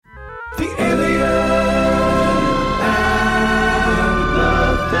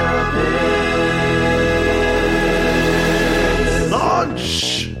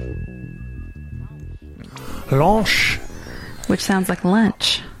Lunch. Lunch. Which sounds like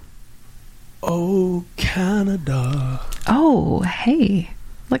lunch. Oh, Canada. Oh, hey.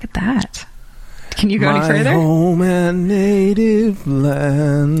 Look at that. Can you go any further? My home and native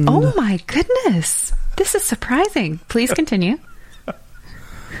land. Oh my goodness. This is surprising. Please continue.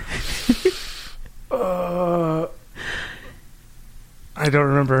 I don't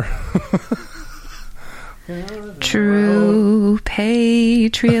remember. True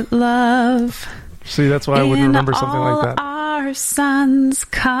patriot love. See, that's why I wouldn't remember something like that. Our son's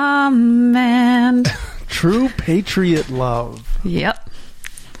command. True patriot love. Yep.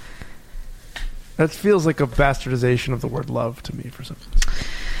 That feels like a bastardization of the word love to me for some reason.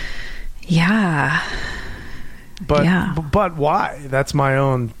 Yeah. But why? That's my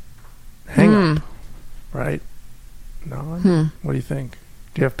own hang up. Right? No? What do you think?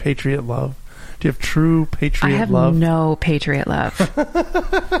 Do you have patriot love? Do you have true patriot love? I have no patriot love.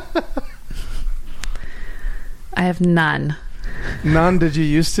 I have none. None? Did you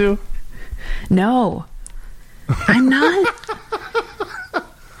used to? No. I'm not.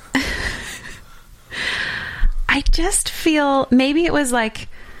 I just feel maybe it was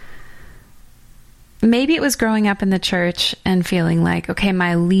growing up in the church and feeling like, okay, my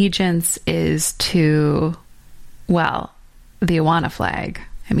allegiance is to, well, the Awana flag.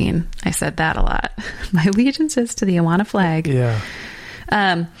 I mean, I said that a lot. My allegiance is to the Awana flag. Yeah.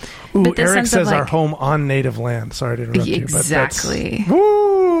 But Eric says our home on native land. Sorry to interrupt you. Exactly.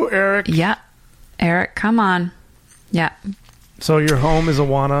 Woo, Eric. Yeah. Eric, come on. Yeah. So your home is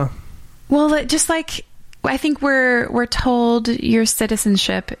Awana? Well, just like, I think we're told your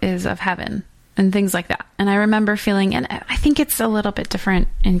citizenship is of heaven and things like that. And I remember feeling, and I think it's a little bit different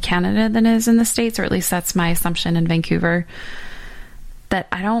in Canada than it is in the States, or at least that's my assumption in Vancouver, that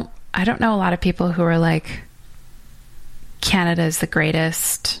I don't know a lot of people who are like, Canada is the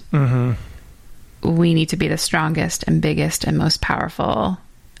greatest. Mm-hmm. We need to be the strongest and biggest and most powerful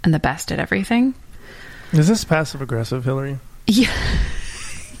and the best at everything. Is this passive aggressive, Hillary? Yeah.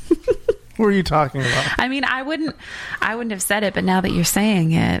 What are you talking about? I mean, I wouldn't have said it, but now that you're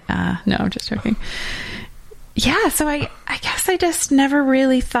saying it, no, I'm just joking. Yeah, so I guess I just never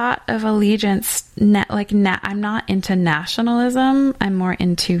really thought of allegiance. I'm not into nationalism. I'm more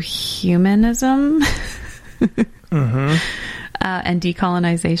into humanism mm-hmm. And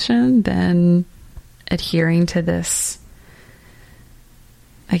decolonization than adhering to this,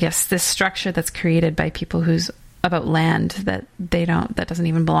 I guess, this structure that's created by people who's about land that doesn't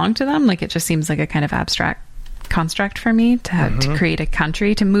even belong to them. Like, it just seems like a kind of abstract construct for me to have to create a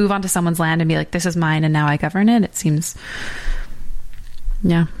country, to move onto someone's land and be like, this is mine and now I govern it. It seems,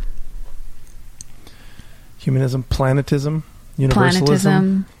 yeah. Humanism, planetism,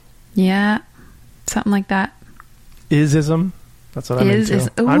 universalism. Yeah. Something like that. Isism. That's what I'm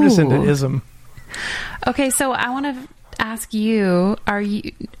into. I'm just into ism. Okay, so I want to ask you,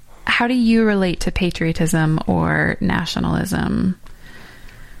 how do you relate to patriotism or nationalism?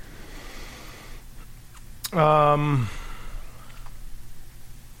 I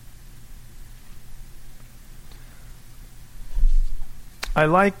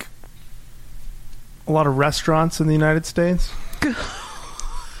like a lot of restaurants in the United States.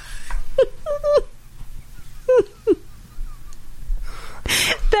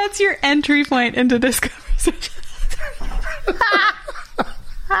 That's your entry point into this conversation.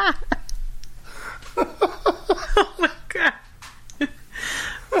 Oh my god.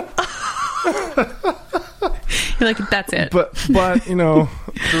 You're like, that's it. But you know,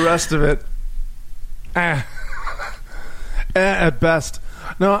 the rest of it, at best.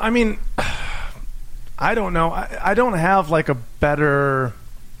 No, I mean, I don't know. I don't have like a better.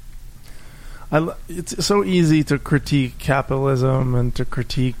 It's so easy to critique capitalism and to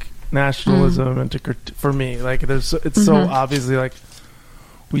critique nationalism and to for me, like, it's so obviously like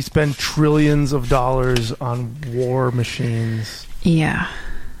we spend trillions of dollars on war machines. Yeah.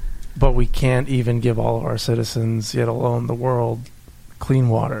 But we can't even give all of our citizens, yet alone the world, clean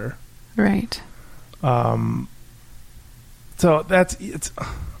water. Right. So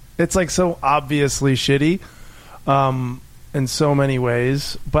it's like so obviously shitty in so many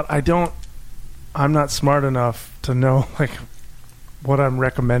ways, but I'm not smart enough to know like what I'm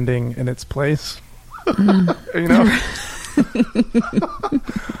recommending in its place. You know?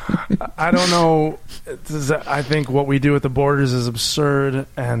 I don't know. I think what we do at the borders is absurd,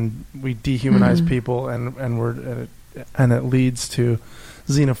 and we dehumanize people, and it leads to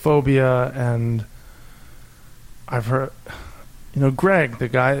xenophobia. And I've heard, you know, Greg, the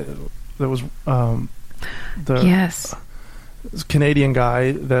guy that was yes, this Canadian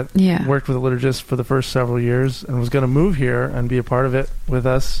guy that Yeah. worked with a liturgist for the first several years and was going to move here and be a part of it with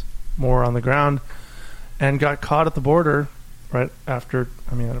us more on the ground, and got caught at the border right after.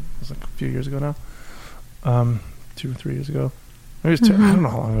 I mean, it was like a few years ago now, 2 or 3 years ago. Maybe it was I don't know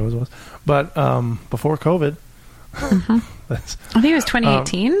how long ago it was, but before COVID. That's, I think it was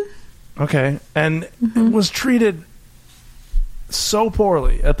 2018. okay, and was treated so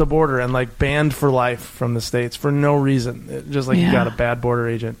poorly at the border and like banned for life from the States for no reason. Just like you got a bad border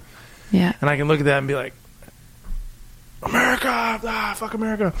agent. Yeah. And I can look at that and be like, America, fuck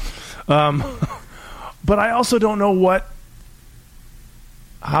America. But I also don't know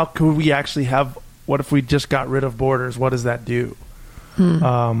how could we actually have, what if we just got rid of borders? What does that do?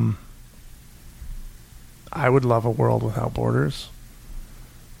 I would love a world without borders.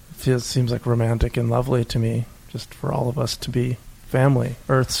 It seems like romantic and lovely to me, just for all of us to be family,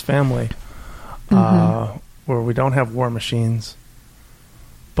 Earth's family, where we don't have war machines.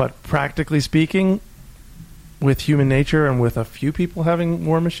 But practically speaking, with human nature and with a few people having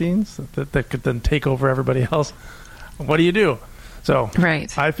war machines that could then take over everybody else, what do you do? So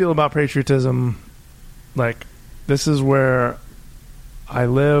Right. I feel about patriotism like this is where I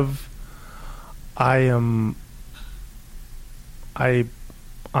live. I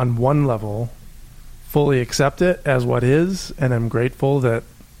on one level fully accept it as what is, and I'm grateful that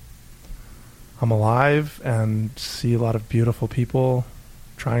I'm alive and see a lot of beautiful people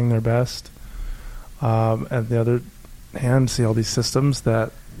trying their best. And the other hand, see all these systems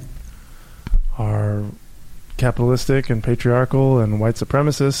that are capitalistic and patriarchal and white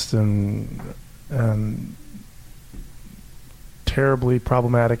supremacist and terribly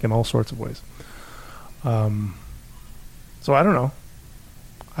problematic in all sorts of ways. So I don't know.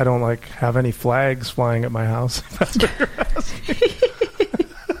 I don't like have any flags flying at my house. If that's what you're asking.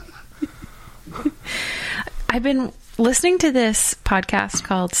 I've been listening to this podcast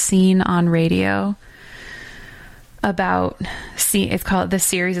called Seen on Radio about the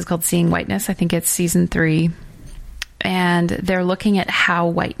series is called Seeing Whiteness. I think it's season 3. And they're looking at how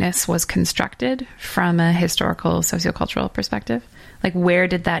whiteness was constructed from a historical sociocultural perspective. Like, where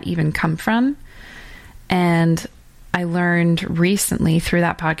did that even come from? And I learned recently through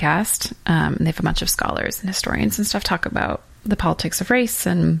that podcast, and they have a bunch of scholars and historians and stuff talk about the politics of race,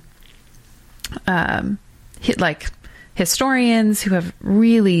 and historians who have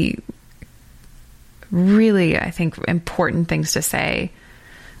really, really, I think, important things to say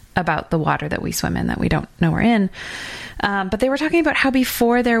about the water that we swim in that we don't know we're in. But they were talking about how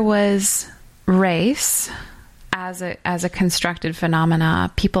before there was race as a constructed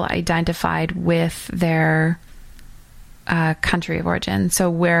phenomena, people identified with their country of origin. So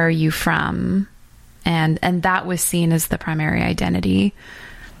where are you from? And that was seen as the primary identity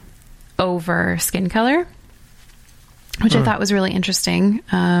over skin color, which I thought was really interesting.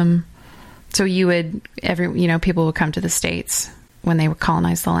 So you would, people would come to the States when they would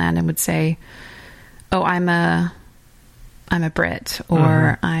colonize the land and would say, oh, I'm a Brit,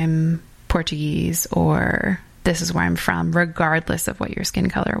 or I'm Portuguese, or this is where I'm from, regardless of what your skin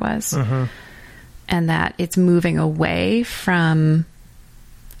color was. And that it's moving away from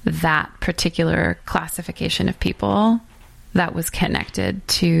that particular classification of people that was connected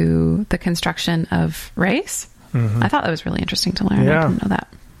to the construction of race. I thought that was really interesting to learn. Yeah. I didn't know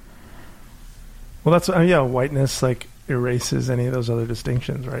that. Well, that's whiteness like erases any of those other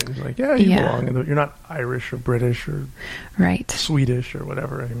distinctions, right? It's like, you belong. You're not Irish or British or Swedish or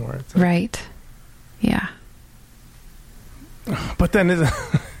whatever anymore. It's like, Right. Yeah. But then,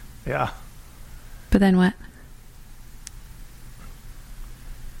 yeah. But then what?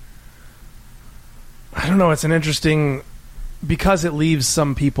 I don't know. It's an interesting, because it leaves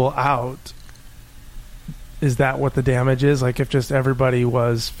some people out. Is that what the damage is? Like, if just everybody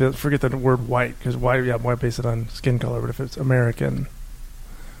was, forget the word white, because white base it on skin color, but if it's American,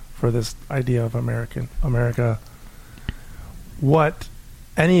 for this idea of America, what,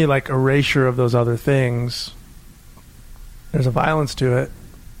 any like erasure of those other things, there's a violence to it,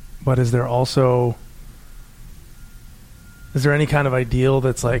 but is there any kind of ideal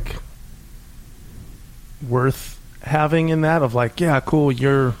that's like worth having in that, of like, yeah, cool,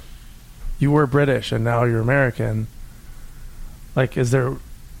 you were British and now you're American. Like,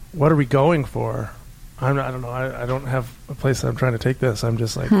 what are we going for? I don't know. I don't have a place that I'm trying to take this. I'm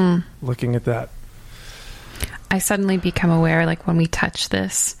just like looking at that. I suddenly become aware, like when we touch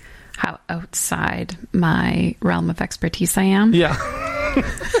this, how outside my realm of expertise I am. Yeah.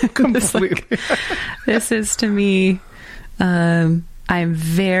 Completely. This is to me, I'm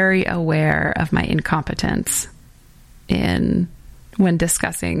very aware of my incompetence when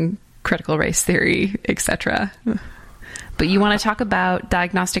discussing critical race theory, etc. But you want to talk about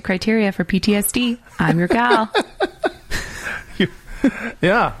diagnostic criteria for PTSD? I'm your gal.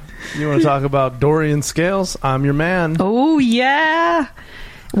 Yeah. You want to talk about Dorian scales? I'm your man. Oh, yeah.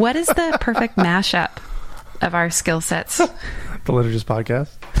 What is the perfect mashup of our skill sets? The Liturgist Podcast.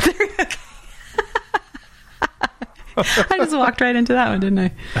 I just walked right into that one,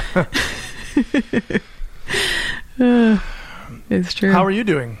 didn't I? It's true. How are you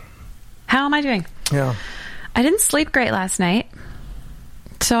doing? How am I doing? Yeah. I didn't sleep great last night,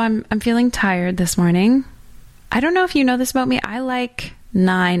 so I'm feeling tired this morning. I don't know if you know this about me. I like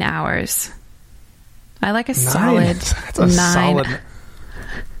 9 hours. I like a solid That's a 9. solid.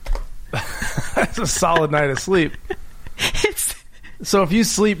 That's a solid night of sleep. So if you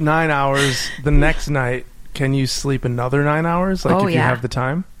sleep 9 hours, the next night, can you sleep another 9 hours? Like if you have the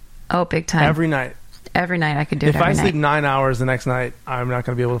time? Oh, big time. Every night. Every night I could do it. If I sleep 9 hours the next night, I'm not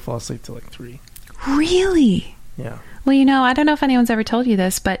going to be able to fall asleep till like 3. Really? Yeah. Well, I don't know if anyone's ever told you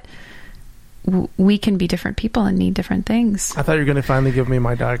this, but we can be different people and need different things. I thought you were going to finally give me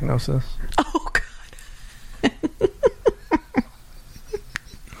my diagnosis. Oh, God.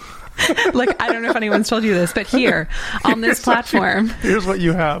 Look, I don't know if anyone's told you this, but here on this platform. Here's what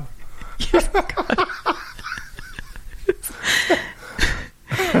you have.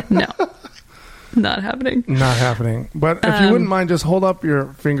 No. Not happening. Not happening. But if you wouldn't mind, just hold up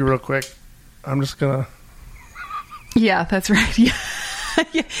your finger real quick. I'm just going to... Yeah, that's right. Yeah.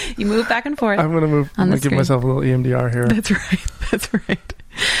 Yeah. You move back and forth. I'm going to move. I'm going to give myself a little EMDR here. That's right. That's right.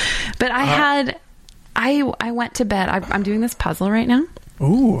 But I went to bed. I'm doing this puzzle right now.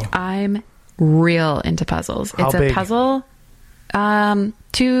 Ooh. I'm real into puzzles. How it's a big? puzzle,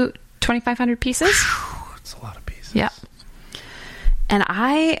 2,500 pieces. It's a lot of pieces. Yeah. And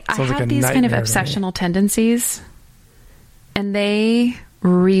I Sounds like have a these kind of nightmare to me. obsessional tendencies, and they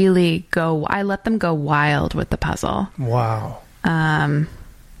really I let them go wild with the puzzle. Wow.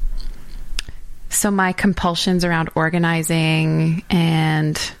 So my compulsions around organizing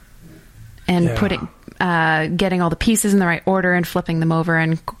and putting, getting all the pieces in the right order and flipping them over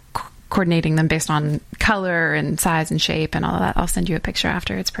and coordinating them based on color and size and shape and all of that. I'll send you a picture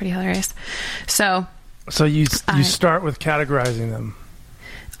after. It's pretty hilarious. So you start with categorizing them.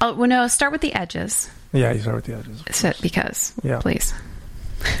 Oh, well, no, start with the edges. Yeah, you start with the edges. Because, Yeah. please.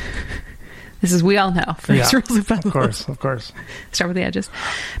 This is, we all know, first rules of puzzles. Of course. Start with the edges.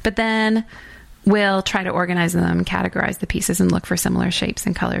 But then we'll try to organize them, categorize the pieces, and look for similar shapes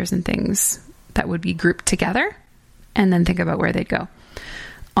and colors and things that would be grouped together, and then think about where they'd go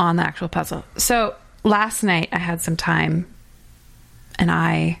on the actual puzzle. So last night I had some time, and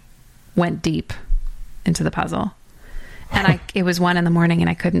I went deep into the puzzle. And it was 1 a.m,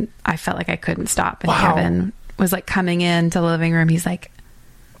 and I felt like I couldn't stop. And Wow. Kevin was like coming into the living room. He's like,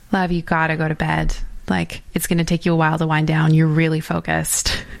 "Love, you gotta go to bed. Like, it's going to take you a while to wind down. You're really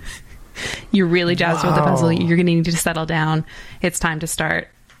focused. You're really jazzed with the puzzle. You're going to need to settle down. It's time to start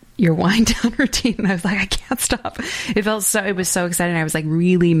your wind down routine." And I was like, I can't stop. It was so exciting. I was like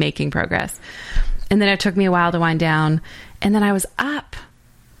really making progress. And then it took me a while to wind down. And then I was up.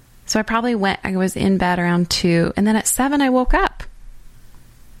 So I was in bed around 2, and then at 7 I woke up,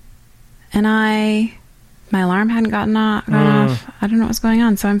 and my alarm hadn't gone off. I don't know what was going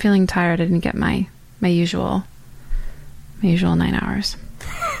on. So I'm feeling tired. I didn't get my usual 9 hours.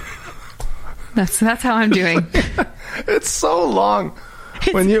 That's how I'm doing. It's so long.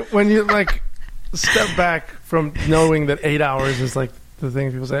 When you like step back from knowing that 8 hours is like the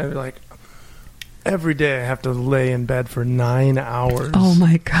thing people say, like, every day I have to lay in bed for 9 hours. Oh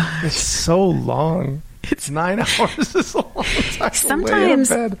my gosh. It's so long. It's 9 hours is a long time. Sometimes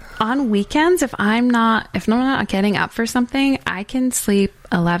to lay in bed. on weekends, if I'm not getting up for something, I can sleep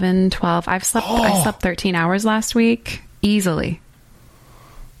 11, 12. I slept 13 hours last week easily.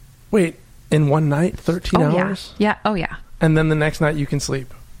 Wait, in one night, 13 hours? Yeah. Oh yeah. And then the next night you can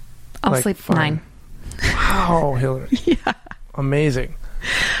sleep. I'll Like, sleep fine. 9. Wow, Hillary. Yeah. Amazing.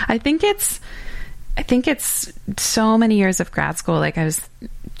 I think it's so many years of grad school. Like I was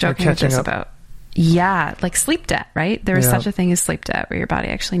joking with catching this up. about. Yeah, like sleep debt, right? There is Yeah. such a thing as sleep debt where your body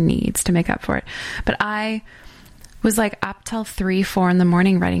actually needs to make up for it. But I was like up till 3, 4 in the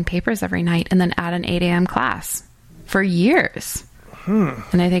morning writing papers every night, and then at an 8 a.m. class for years.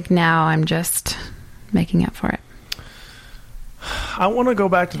 And I think now I'm just making up for it. I want to go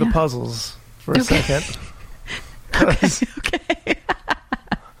back to the puzzles for a second. Okay.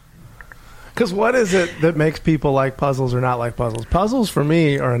 Because what is it that makes people like puzzles or not like puzzles? Puzzles for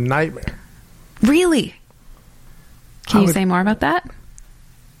me are a nightmare. Really? Can you say more about that?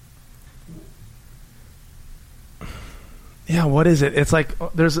 Yeah, what is it? It's like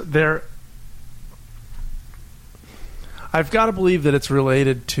I've got to believe that it's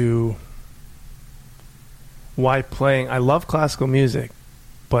related to why playing. I love classical music,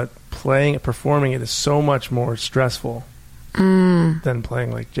 but performing it is so much more stressful than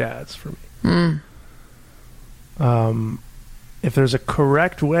playing like jazz for me. If there's a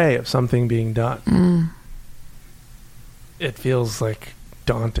correct way of something being done, it feels like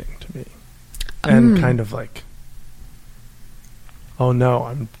daunting to me, and kind of like, oh no,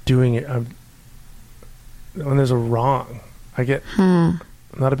 I'm doing it. When there's a wrong, I'm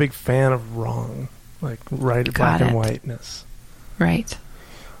not a big fan of wrong, like black and whiteness. Right.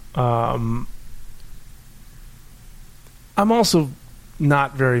 I'm also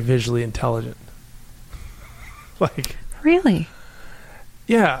not very visually intelligent. Like, really?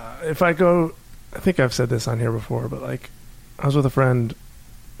 Yeah, if I go, I think I've said this on here before, but like, I was with a friend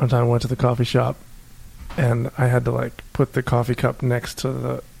one time, went to the coffee shop, and I had to like put the coffee cup next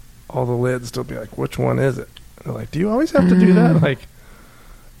to all the lids to be like, which one is it? And they're like, do you always have to do that? Like,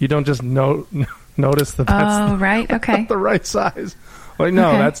 you don't just notice that that's right, okay, not the right size. Like,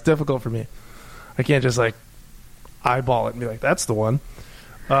 no, that's difficult for me. I can't just like eyeball it and be like, that's the one.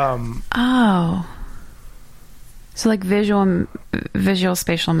 So like visual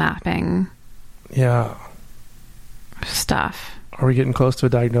spatial mapping. Yeah. Stuff. Are we getting close to a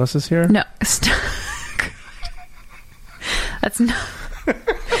diagnosis here? No. That's not.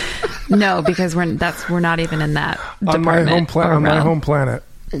 No, because we're not even in that department. On my home planet,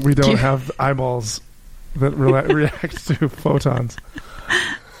 we don't have eyeballs that react to photons.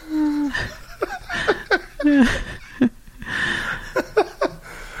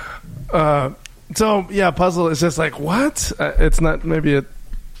 So yeah, puzzle is just like, what? It's not. Maybe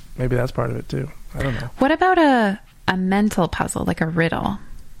that's part of it too. I don't know. What about a mental puzzle, like a riddle?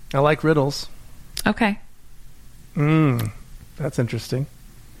 I like riddles. Okay. That's interesting.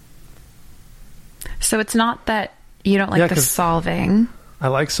 So it's not that you don't like the solving. I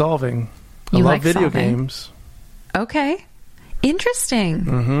like solving. I love video games. Okay. Interesting.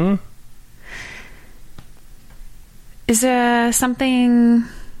 Mm-hmm. Is there something...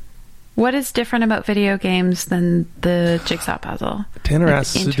 What is different about video games than the jigsaw puzzle? Tanner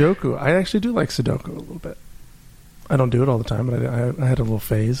asked Sudoku. I actually do like Sudoku a little bit. I don't do it all the time, but I had a little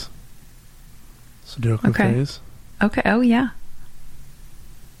phase. Sudoku phase. Okay. Oh, yeah.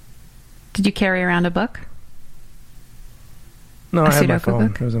 Did you carry around a book? No, I had my phone.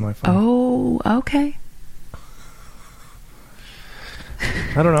 Book? It was in my phone. Oh, okay.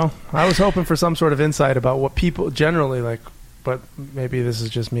 I don't know. I was hoping for some sort of insight about what people generally like, but maybe this is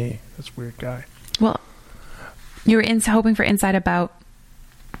just me. This weird guy. Well, you were hoping for insight about...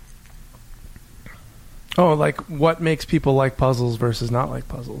 Oh, like what makes people like puzzles versus not like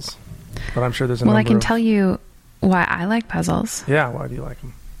puzzles. But I'm sure there's a number. Well, I can tell you why I like puzzles. Yeah, why do you like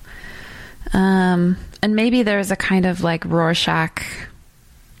them? And maybe there's a kind of like Rorschach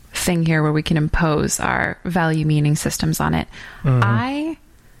thing here where we can impose our value meaning systems on it. Mm-hmm.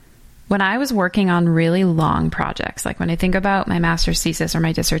 When I was working on really long projects, like when I think about my master's thesis or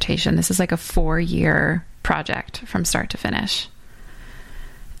my dissertation, this is like a 4-year project from start to finish.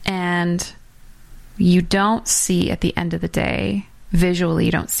 And you don't see at the end of the day, visually,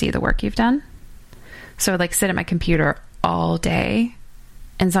 you don't see the work you've done. So I'd like sit at my computer all day.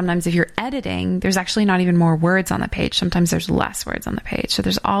 And sometimes if you're editing, there's actually not even more words on the page. Sometimes there's less words on the page. So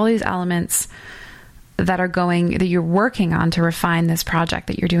there's all these elements that you're working on to refine this project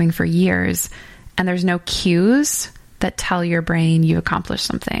that you're doing for years. And there's no cues that tell your brain you accomplished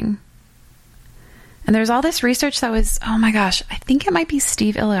something. And there's all this research that was, oh my gosh, I think it might be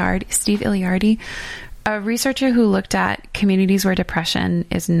Steve Iliardi, a researcher who looked at communities where depression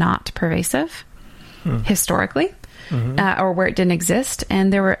is not pervasive historically. Mm-hmm. Or where it didn't exist.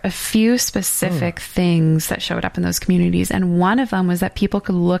 And there were a few specific things that showed up in those communities. And one of them was that people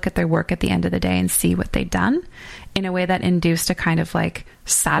could look at their work at the end of the day and see what they'd done in a way that induced a kind of like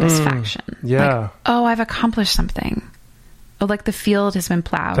satisfaction. Yeah. Like, oh, I've accomplished something. Oh, like the field has been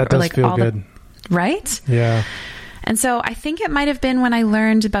plowed. That does like feel good. Right? Yeah. And so I think it might have been when I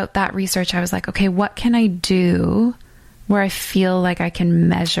learned about that research, I was like, okay, what can I do where I feel like I can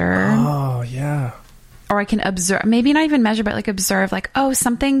measure? Oh, yeah. Or I can observe, maybe not even measure, but like observe, like, oh,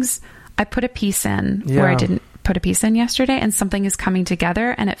 I put a piece in where I didn't put a piece in yesterday, and something is coming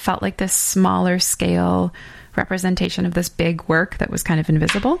together, and it felt like this smaller scale representation of this big work that was kind of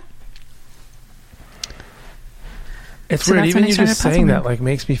invisible. It's weird. Even you just saying that like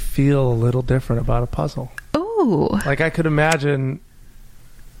makes me feel a little different about a puzzle. Ooh. Like I could imagine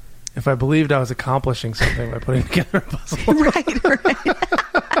if I believed I was accomplishing something by putting together a puzzle. Right.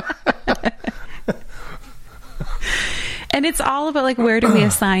 And it's all about like, where do we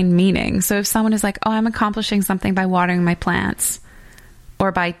assign meaning? So if someone is like, oh, I'm accomplishing something by watering my plants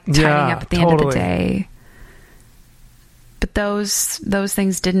or by tidying up at the end of the day. But those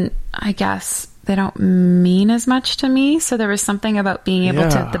things didn't, I guess, they don't mean as much to me. So there was something about being able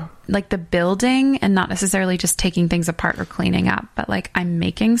to, the building and not necessarily just taking things apart or cleaning up, but like I'm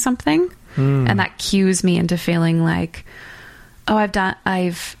making something. And that cues me into feeling like, oh,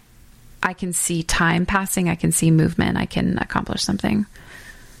 I can see time passing. I can see movement. I can accomplish something.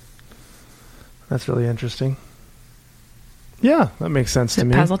 That's really interesting. Yeah, that makes sense to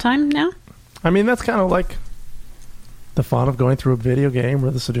me. Puzzle time now? I mean, that's kind of like the fun of going through a video game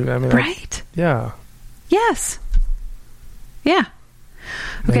or the Sudoku. I mean, right? Yeah. Yes. Yeah.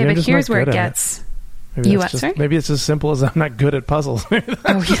 Okay, but here's where it gets... Maybe it's as simple as I'm not good at puzzles.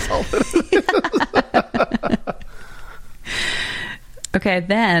 Okay,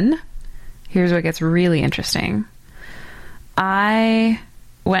 then here's where it gets really interesting. I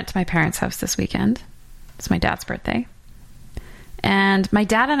went to my parents' house this weekend. It's my dad's birthday. And my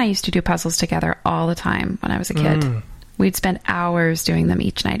dad and I used to do puzzles together all the time when I was a kid. We'd spend hours doing them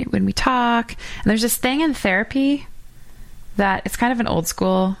each night when we talk. And there's this thing in therapy that it's kind of an old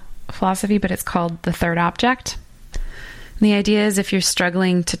school philosophy, but it's called the third object. And the idea is if you're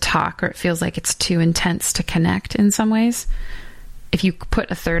struggling to talk or it feels like it's too intense to connect in some ways, if you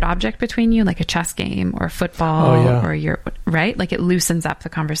put a third object between you, like a chess game or football or right, like it loosens up the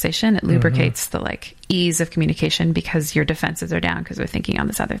conversation. It lubricates the like ease of communication because your defenses are down because we're thinking on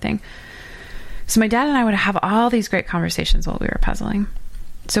this other thing. So my dad and I would have all these great conversations while we were puzzling.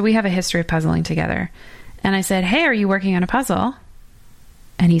 So we have a history of puzzling together. And I said, hey, are you working on a puzzle?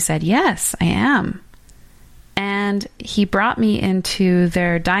 And he said, yes, I am. And he brought me into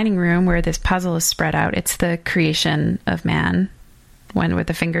their dining room where this puzzle is spread out. It's the creation of man, when where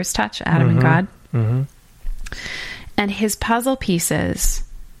the fingers touch, Adam and God. And his puzzle pieces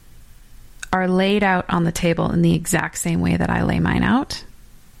are laid out on the table in the exact same way that I lay mine out,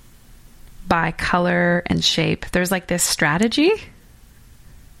 by color and shape. There's like this strategy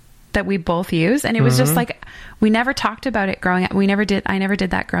that we both use. And it was just like, we never talked about it growing up. I never did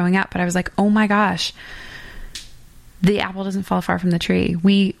that growing up, but I was like, oh my gosh, the apple doesn't fall far from the tree.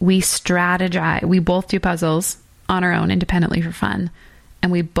 We strategize. We both do puzzles on our own independently for fun.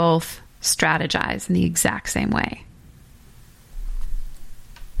 And we both strategize in the exact same way.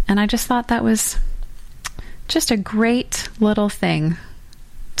 And I just thought that was just a great little thing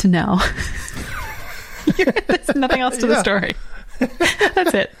to know. There's nothing else to the story.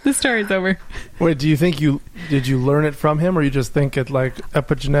 That's it. The story's over. Wait, do you think did you learn it from him, or you just think it like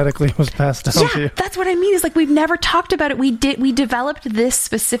epigenetically was passed down to you? That's what I mean. Is like we've never talked about it. We developed this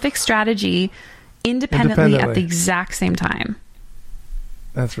specific strategy independently at the exact same time.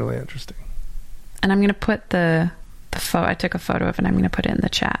 That's really interesting. And I'm going to put the photo. I took a photo of it. And I'm going to put it in the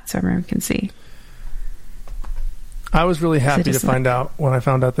chat so everyone can see. I was really happy to find out when I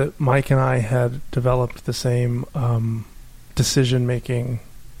found out that Mike and I had developed the same decision-making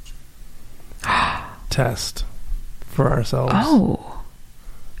test for ourselves. Oh.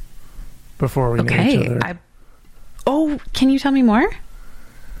 Before we knew each other. Can you tell me more?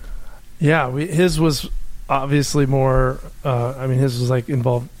 Yeah, his was obviously more, his was like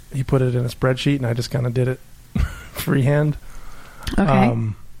involved, he put it in a spreadsheet and I just kind of did it freehand. Okay.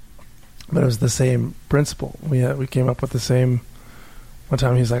 But it was the same principle. We came up with the same. One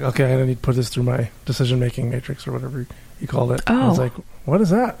time he's like, okay, I need to put this through my decision-making matrix or whatever he called it. I was like, what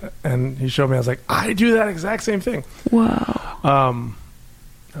is that? And he showed me. I was like, I do that exact same thing. Whoa.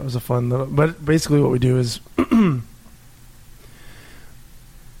 That was a fun little... But basically what we do is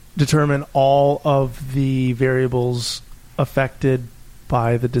determine all of the variables affected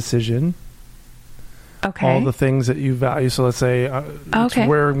by the decision. Okay. All the things that you value. So let's say it's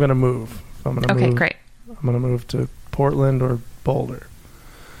where I'm going to move. If I'm going to move, great. I'm going to move to Portland or Boulder.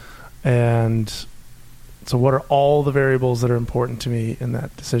 And so what are all the variables that are important to me in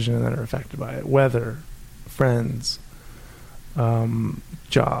that decision and that are affected by it? Weather, friends,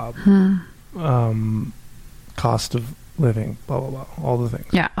 job, cost of living, blah, blah, blah. All the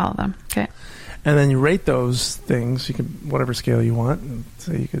things. Yeah, all of them. Okay. And then you rate those things. You can, whatever scale you want.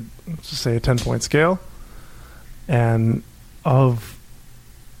 So you could just say a 10-point scale. And of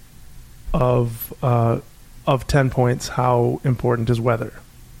 10 points, how important is weather?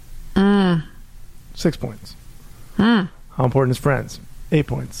 6 points. How important is friends? 8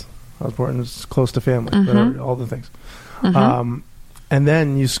 points. How important is close to family? All the things. And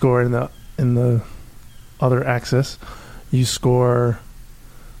then you score in the other axis. You score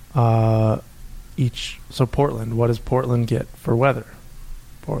each. So Portland. What does Portland get for weather?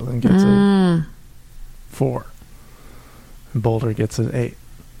 Portland gets a 4. and Boulder gets an 8.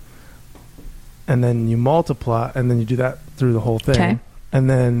 And then you multiply, and then you do that through the whole thing. Okay. And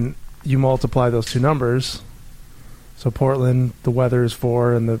then you multiply those two numbers. So Portland, the weather is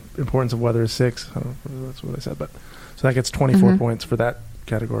 4, and the importance of weather is 6. I don't know if that's what I said, but so that gets 24 points for that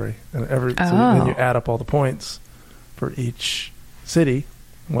category. And so then you add up all the points for each city,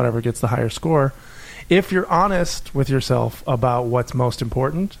 whatever gets the higher score. If you're honest with yourself about what's most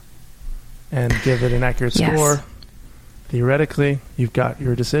important and give it an accurate score, theoretically, you've got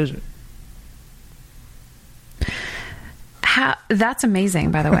your decision. That's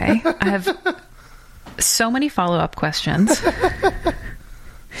amazing, by the way. I have so many follow-up questions.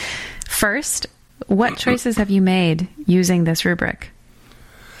 First, what choices have you made using this rubric?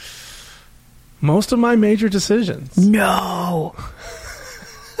 Most of my major decisions. No.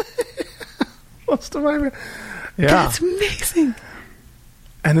 Most of my... Yeah. That's amazing.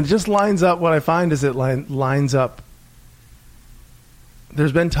 And it just lines up. What I find is it lines up.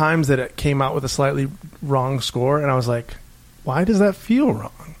 There's been times that it came out with a slightly wrong score, and I was like, why does that feel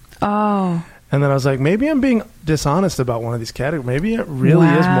wrong? Oh. And then I was like, maybe I'm being dishonest about one of these categories. Maybe it really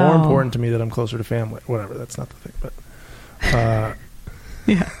is more important to me that I'm closer to family. Whatever, that's not the thing. But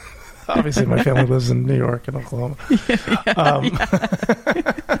yeah. Obviously, my family lives in New York and Oklahoma.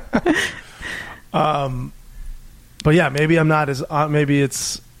 But yeah, maybe I'm not as... maybe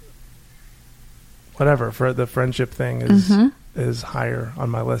it's... Whatever, for the friendship thing is higher on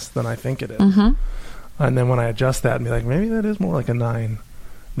my list than I think it is. And then when I adjust that and be like, maybe that is more like a 9,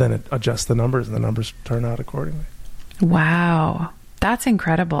 then it adjusts the numbers and the numbers turn out accordingly. Wow. That's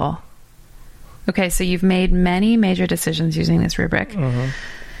incredible. Okay, so you've made many major decisions using this rubric.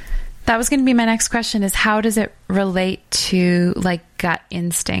 That was going to be my next question, is how does it relate to like gut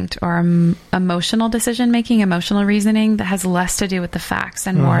instinct or emotional decision making, emotional reasoning that has less to do with the facts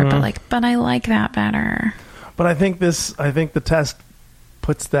and more, but I like that better. But I think the test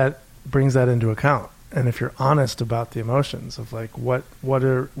brings that into account. And if you're honest about the emotions of like what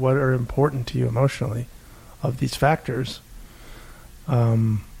are important to you emotionally of these factors,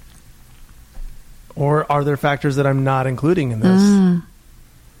 or are there factors that I'm not including in this?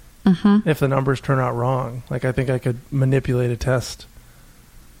 If the numbers turn out wrong, like I think I could manipulate a test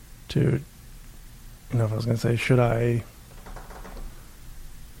to, if I was going to say, should I,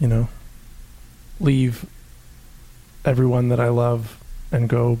 leave everyone that I love and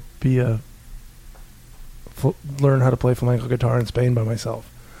go learn how to play flamenco guitar in Spain by myself.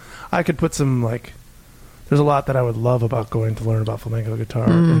 I could put some there's a lot that I would love about going to learn about flamenco guitar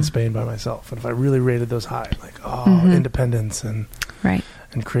in Spain by myself. And if I really rated those high, independence and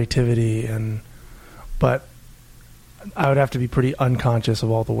creativity, but I would have to be pretty unconscious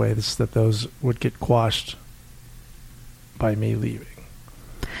of all the ways that those would get quashed by me leaving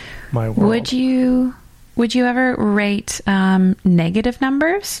my world. Would you ever rate negative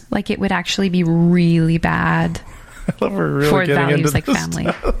numbers? Like it would actually be really bad I love we're really for values like family.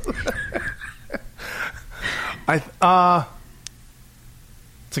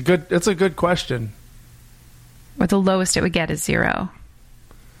 It's a good question. Or the lowest it would get is 0.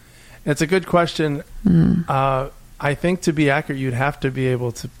 It's a good question. I think to be accurate, you'd have to be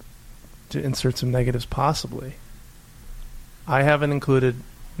able to insert some negatives possibly. I haven't included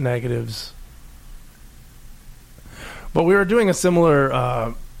negatives. But we were doing a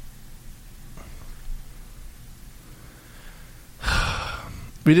similar...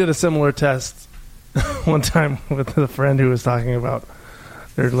 we did a similar test one time with a friend who was talking about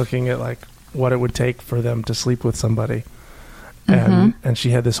they're looking at what it would take for them to sleep with somebody. And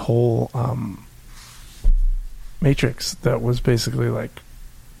she had this whole matrix that was basically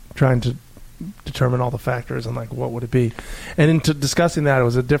trying to determine all the factors and what would it be. And into discussing that, it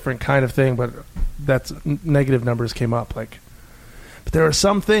was a different kind of thing, but that's negative numbers came up. But there are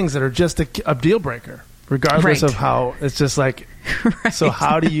some things that are just a deal breaker, regardless of how it's just so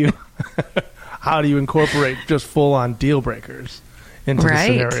how do you incorporate just full on deal breakers into the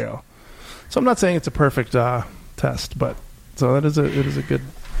scenario? So I'm not saying it's a perfect test, but so it is a good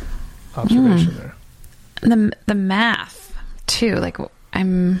observation there. The math too,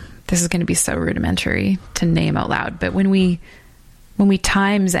 this is going to be so rudimentary to name out loud, but when we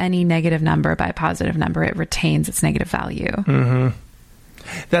times any negative number by a positive number, it retains its negative value.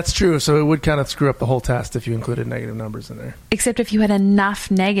 That's true. So it would kind of screw up the whole test if you included negative numbers in there. Except if you had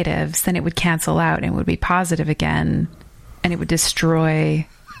enough negatives, then it would cancel out and it would be positive again, and it would destroy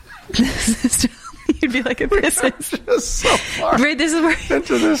the system. You'd be like, this is just so far this is where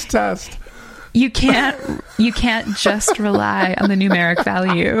into this test. You can't just rely on the numeric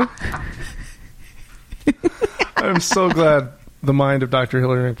value. I'm so glad the mind of Dr.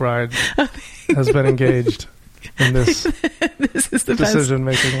 Hillary McBride has been engaged. in this This is the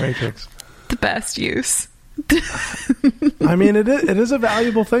decision-making matrix. the best use. I mean, it is a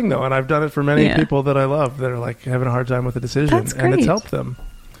valuable thing, though, and I've done it for many Yeah. people that I love that are like having a hard time with a decision, That's and it's great. helped them.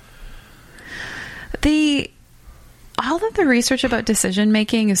 All of the research about decision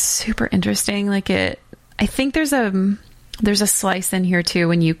making is super interesting. I think there's a slice in here too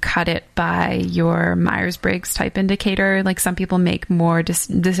when you cut it by your Myers-Briggs type indicator. Like some people make more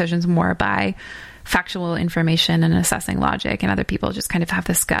decisions more by factual information and assessing logic, and other people just kind of have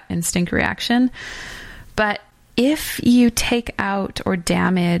this gut instinct reaction. But if you take out or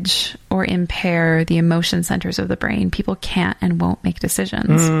damage or impair the emotion centers of the brain, people can't and won't make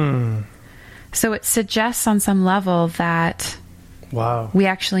decisions. So it suggests on some level that Wow. we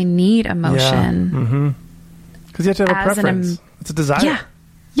actually need emotion. Mm-hmm. Because you have to have a As an preference. It's a desire. Yeah.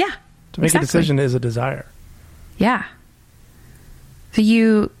 Yeah. To make exactly. a decision is a desire. Yeah.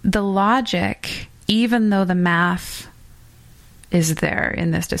 So the logic, even though the math is there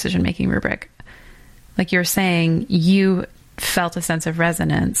in this decision-making rubric, like you're saying, you felt a sense of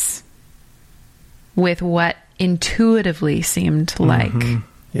resonance with what intuitively seemed like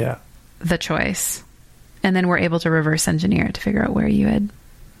Yeah. the choice. And then we're able to reverse engineer it to figure out where you had.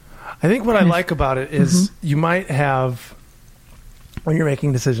 I think what I like about it is you might have, when you're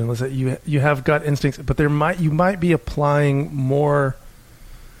making decisions, let's say you have gut instincts, but you might be applying more,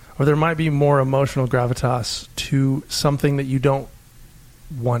 or there might be more emotional gravitas to something that you don't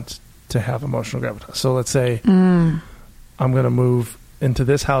want to have emotional gravitas. So let's say I'm going to move into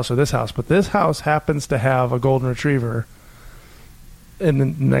this house or this house, but this house happens to have a golden retriever in the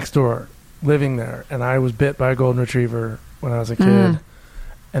next door living there, and I was bit by a golden retriever when I was a kid,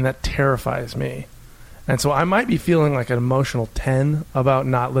 and that terrifies me. And so I might be feeling like an emotional 10 about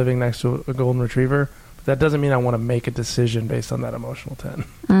not living next to a golden retriever, but that doesn't mean I want to make a decision based on that emotional 10.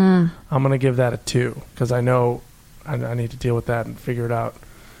 I'm going to give that a 2 because I know I need to deal with that and figure it out.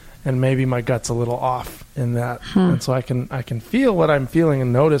 And maybe my gut's a little off in that. And so I can feel what I'm feeling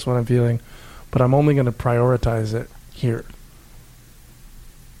and notice what I'm feeling, but I'm only going to prioritize it here.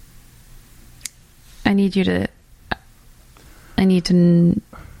 I need to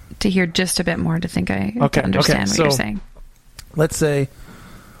hear just a bit more to think to understand what you're saying. Let's say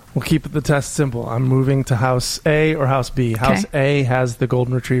we'll keep the test simple. I'm moving to house A or house B. House A has the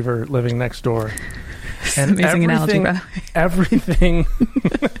golden retriever living next door. And amazing analogy, by the way.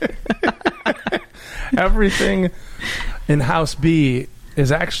 Everything in house B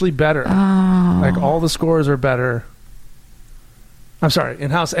is actually better. Oh. Like all the scores are better. I'm sorry, in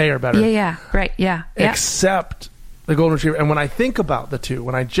house A are better. Yeah, right, yeah. Except the golden retriever. And when I think about the two,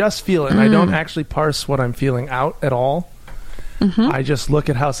 when I just feel it, and I don't actually parse what I'm feeling out at all, I just look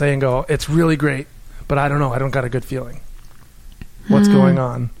at house A and go, it's really great, but I don't know, I don't got a good feeling. What's going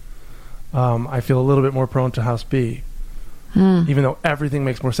on? I feel a little bit more prone to house B, even though everything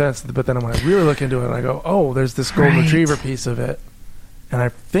makes more sense. But then when I really look into it, and I go, oh, there's this golden retriever piece of it. And I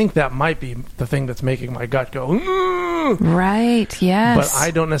think that might be the thing that's making my gut go, right, yes. But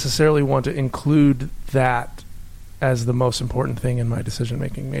I don't necessarily want to include that as the most important thing in my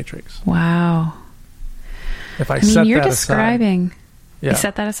decision-making matrix. Wow. If I set you're that describing. aside, You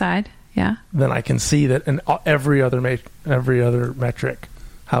set that aside, yeah. then I can see that in every other metric,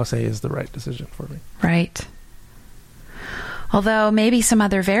 house A is the right decision for me. Right. Although maybe some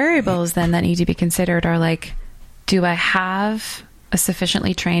other variables then that need to be considered are like, do I have a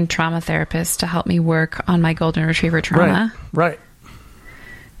sufficiently trained trauma therapist to help me work on my golden retriever trauma? Right.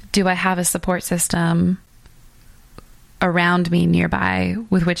 Do I have a support system around me nearby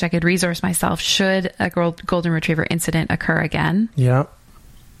with which I could resource myself should a golden retriever incident occur again? Yeah.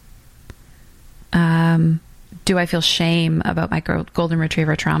 Do I feel shame about my golden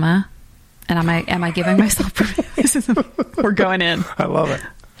retriever trauma? And am I giving myself permission? We're going in. I love it.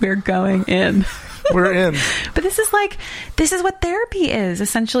 We're going in. We're in. But this is what therapy is.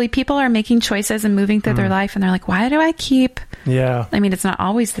 Essentially, people are making choices and moving through their life, and they're like, why do I keep... Yeah. I mean, it's not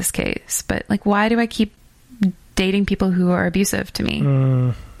always this case, but like, why do I keep dating people who are abusive to me?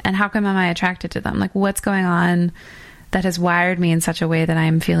 And how come am I attracted to them? Like, what's going on that has wired me in such a way that I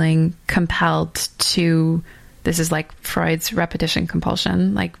am feeling compelled to... This is like Freud's repetition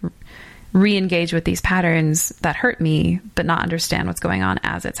compulsion, like re-engage with these patterns that hurt me, but not understand what's going on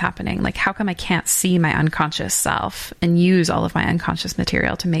as it's happening. Like, how come I can't see my unconscious self and use all of my unconscious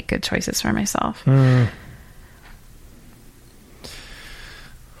material to make good choices for myself?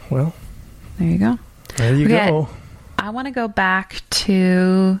 Well, there you go. There you go. I want to go back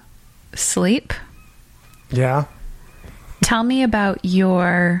to sleep. Yeah. Tell me about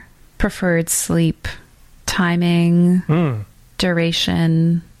your preferred sleep timing,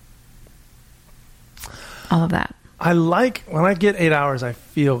 duration. all of that. I like when I get 8 hours, I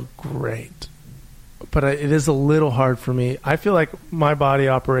feel great. But it is a little hard for me. I feel like my body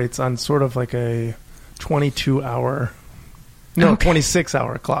operates on sort of like a 26-hour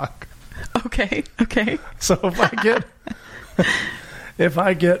clock. Okay. So if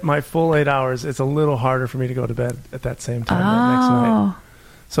I get my full 8 hours, it's a little harder for me to go to bed at that same time that next night.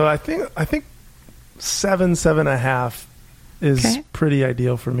 So I think 7.5 is pretty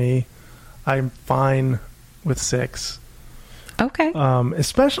ideal for me. I'm fine with 6. Okay.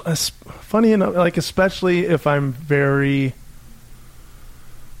 Especially funny enough, like especially if I'm very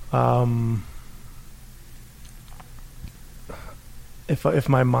if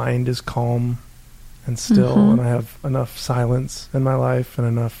my mind is calm and still, and I have enough silence in my life and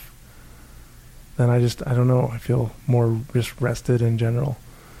enough, then I don't know, I feel more just rested in general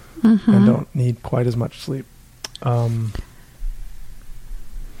and don't need quite as much sleep. And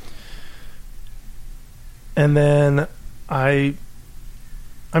then I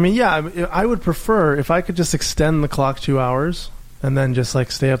would prefer if I could just extend the clock 2 hours and then just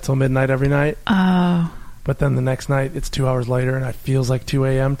like stay up till midnight every night. Oh. But then the next night it's 2 hours later and it feels like 2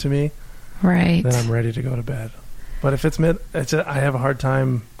 a.m. to me. Right. Then I'm ready to go to bed. But if it's I have a hard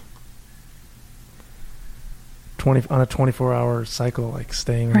time on a 24-hour cycle, like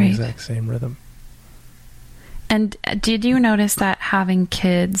staying in the exact same rhythm. And did you notice that having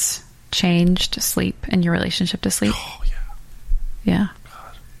kids changed sleep and your relationship to sleep? Oh, yeah. Yeah.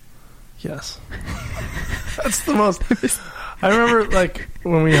 God. Yes. That's the most... I remember, like,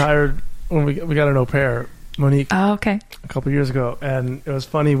 when we got an au pair, Monique, a couple of years ago, and it was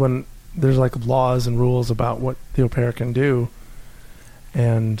funny when there's, like, laws and rules about what the au pair can do,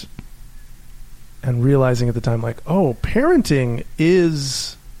 and realizing at the time, like, oh, parenting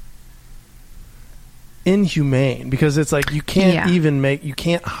is inhumane, because it's like you can't you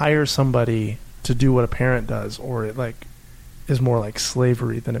can't hire somebody to do what a parent does, or it like is more like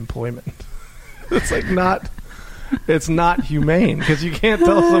slavery than employment. It's like it's not humane, because you can't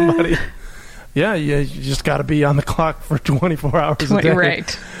tell somebody, you just got to be on the clock for 24 hours a day.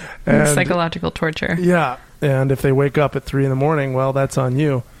 Right. And psychological torture. Yeah. And if they wake up at 3 a.m, well, that's on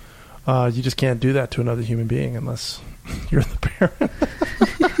you. You just can't do that to another human being unless you're the parent.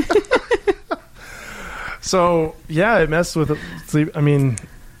 So, yeah, it messed with sleep. I mean,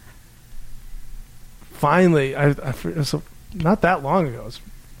 finally, so not that long ago, it was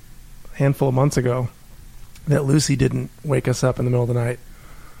a handful of months ago, that Lucy didn't wake us up in the middle of the night.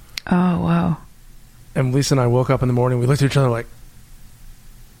 Oh, wow. And Lisa and I woke up in the morning. We looked at each other like,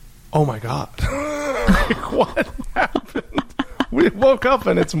 oh, my God. Like, what happened? We woke up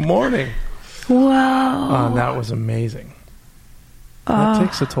and it's morning. Wow. That was amazing. That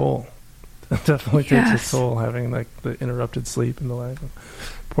takes a toll. It definitely takes a toll, having like the interrupted sleep and the like.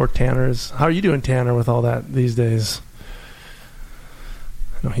 Poor Tanner's. How are you doing, Tanner, with all that these days?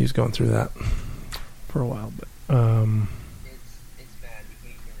 I know he's going through that for a while, but it's bad. You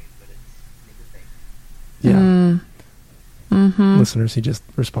can't hear me, but it's a thing. Yeah. Mm-hmm. Listeners, he just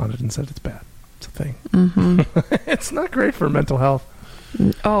responded and said it's bad. It's a thing. Mm-hmm. It's not great for mental health.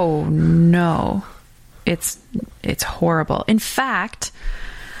 Oh no, it's horrible. In fact,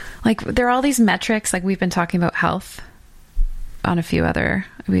 like there are all these metrics, like we've been talking about health on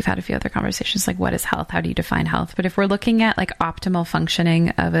we've had a few other conversations, like what is health? How do you define health? But if we're looking at like optimal functioning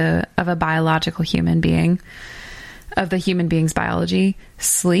of a biological human being, of the human being's biology,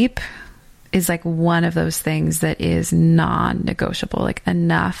 sleep is like one of those things that is non-negotiable, like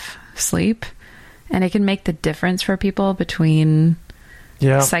enough sleep. And it can make the difference for people between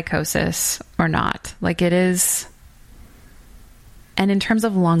psychosis or not. Like it is. And in terms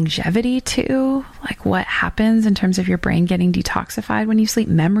of longevity too, like what happens in terms of your brain getting detoxified when you sleep,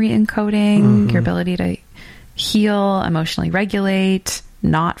 memory encoding, your ability to heal, emotionally regulate,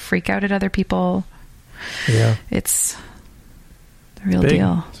 not freak out at other people. Yeah. It's the real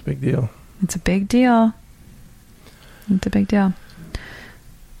deal. It's a big deal. It's a big deal. It's a big deal.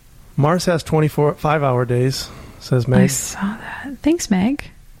 Mars has 5-hour days, says Meg. I saw that. Thanks,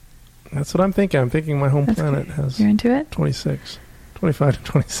 Meg. That's what I'm thinking. I'm thinking my home planet good. has You're into it? 25 to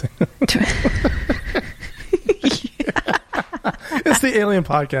 26. It's the Alien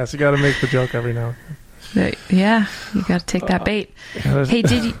Podcast. You got to make the joke every now and then. Yeah, you got to take that bait. Hey,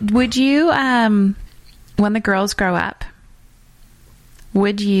 would you, when the girls grow up,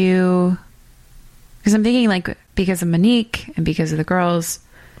 would you, because I'm thinking like because of Monique and because of the girls,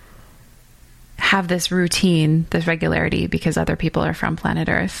 have this routine, this regularity, because other people are from planet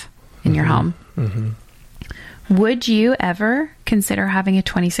Earth in your home. Mm-hmm. Would you ever consider having a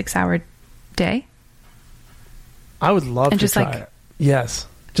 26-hour day? I would love to just try like it. Yes.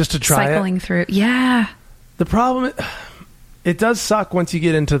 Just to try cycling through. Yeah. The problem, it does suck once you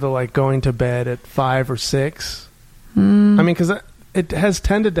get into the like going to bed at 5 or 6. I mean, because it has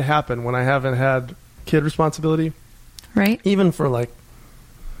tended to happen when I haven't had kid responsibility. Right. Even for like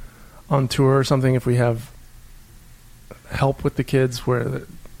on tour or something, if we have help with the kids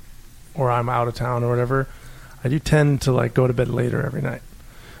or I'm out of town or whatever, I do tend to like go to bed later every night.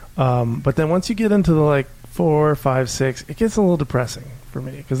 But then once you get into the like 4, 5, 6, it gets a little depressing for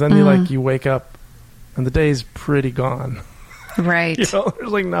me because then you wake up and the day's pretty gone. Right. There's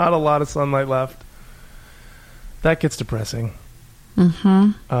like not a lot of sunlight left. That gets depressing.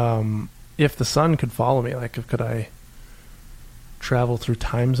 Mm-hmm. If the sun could follow me, like could I travel through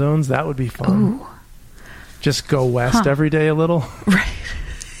time zones? That would be fun. Ooh. Just go west every day a little. Right.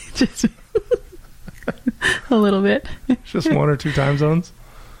 Just a little bit. Just 1 or 2 time zones.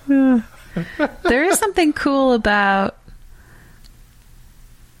 There is something cool about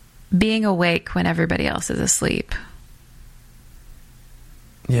being awake when everybody else is asleep.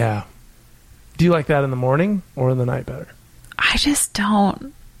 Yeah. Do you like that in the morning or in the night better? I just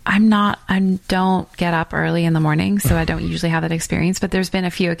don't. I don't get up early in the morning, so I don't usually have that experience. But there's been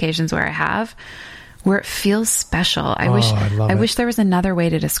a few occasions where I have, where it feels special. I wish there was another way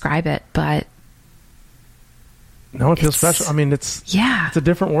to describe it, but no, it feels special. I mean, it's a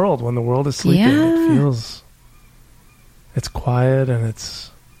different world when the world is sleeping. Yeah. It's quiet and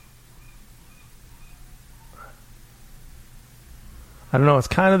it's, I don't know. It's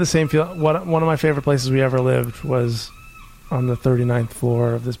kind of the same feel. One of my favorite places we ever lived was on the 39th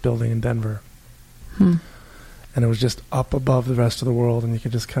floor of this building in Denver. And it was just up above the rest of the world, and you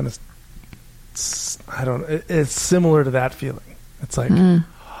could just kind of, it's similar to that feeling. It's like,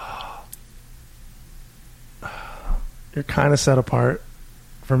 you're kind of set apart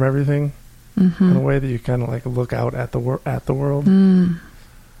from everything in a way that you kind of like look out at the world.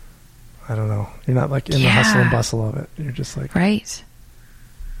 I don't know. You're not like in the hustle and bustle of it. You're just like, right.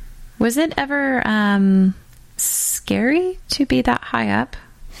 Was it ever scary to be that high up?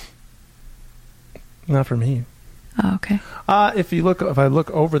 Not for me. Oh, okay. If I look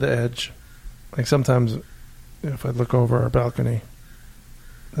over the edge, like sometimes if I look over our balcony,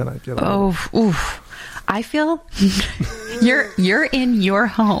 then I get I feel you're in your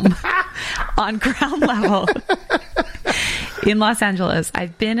home on ground level in Los Angeles.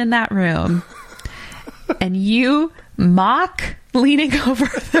 I've been in that room, and you mock leaning over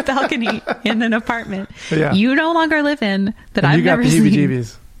the balcony in an apartment you no longer live in that I've never seen. You got the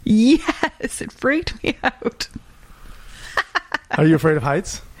heebie-jeebies. Yes, it freaked me out. Are you afraid of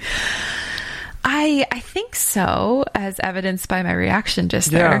heights? I think so, as evidenced by my reaction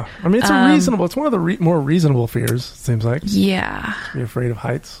just there. I mean, it's it's one of the more reasonable fears, it seems like. Yeah. Be afraid of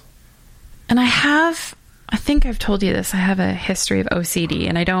heights. And I think I've told you this, I have a history of OCD,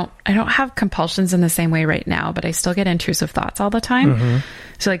 and I don't have compulsions in the same way right now, but I still get intrusive thoughts all the time.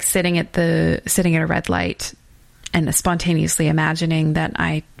 So like sitting at a red light and spontaneously imagining that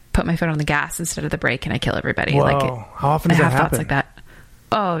I put my foot on the gas instead of the brake and I kill everybody. Whoa. Like How often does that happen? Thoughts like that.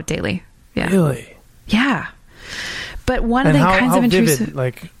 Oh, daily. Yeah. Really? Yeah. But one of the kinds of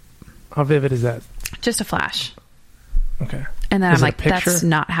intrusive... how vivid is that? Just a flash. Okay. And then I'm like, that's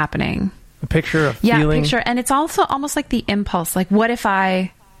not happening. A picture of feeling? Yeah, picture. And it's also almost like the impulse. Like, what if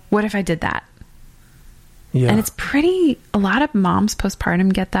I did that? Yeah. And it's a lot of moms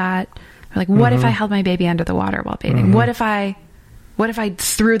postpartum get that. They're like, what if I held my baby under the water while bathing? What if I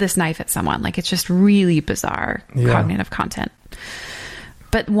threw this knife at someone? Like, it's just really bizarre cognitive content.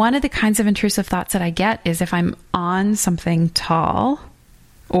 But one of the kinds of intrusive thoughts that I get is if I'm on something tall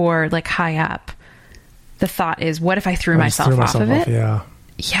or like high up, the thought is, what if I threw myself off of it? Yeah.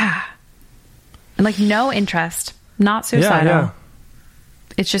 Yeah. And like no interest, not suicidal. Yeah.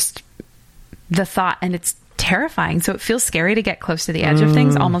 It's just the thought, and it's terrifying. So it feels scary to get close to the edge of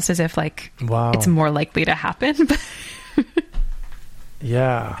things, almost as if like it's more likely to happen.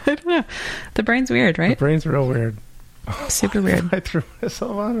 Yeah. I don't know. The brain's weird, right? The brain's real weird. Super weird. I threw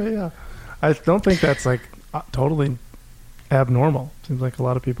myself on it, yeah. I don't think that's like totally abnormal. Seems like a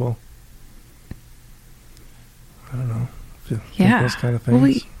lot of people, I don't know, think those kind of things.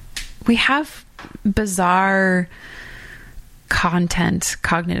 Well, we have bizarre content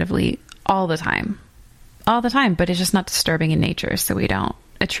cognitively all the time, but it's just not disturbing in nature, so we don't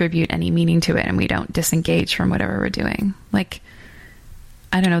attribute any meaning to it, and we don't disengage from whatever we're doing. Like,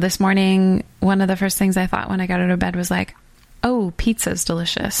 I don't know, this morning, one of the first things I thought when I got out of bed was like, oh, pizza's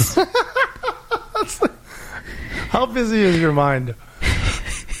delicious. How busy is your mind?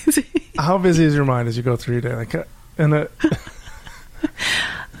 How busy is your mind as you go through your day? Like,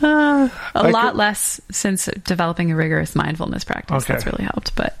 a lot less since developing a rigorous mindfulness practice. Okay. That's really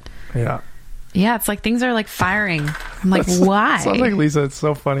helped. But yeah, Yeah, it's like things are like firing. I'm like, why? Sounds like Lisa. It's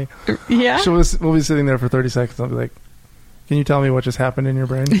so funny. Yeah. We'll be sitting there for 30 seconds. I'll be like, can you tell me what just happened in your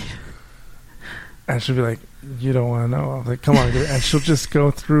brain? And she'll be like, you don't want to know. I'm like, come on. And she'll just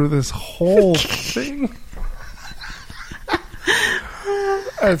go through this whole thing.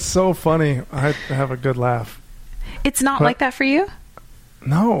 It's so funny. I have a good laugh. It's not like that for you?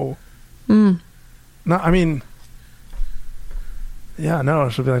 No. No, I mean, yeah, no.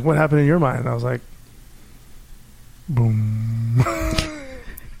 She'll be like, what happened in your mind? And I was like, boom.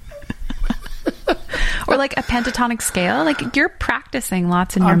 Or like a pentatonic scale. Like you're practicing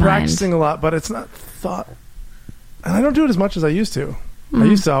lots in your mind. I'm practicing a lot, but it's not thought. And I don't do it as much as I used to. I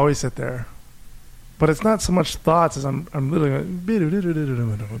used to always sit there. But it's not so much thoughts as I'm literally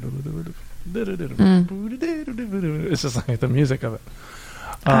it's just like the music of it.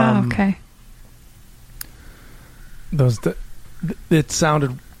 Okay. It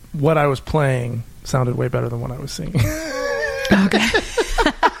sounded, what I was playing sounded way better than what I was singing. Okay.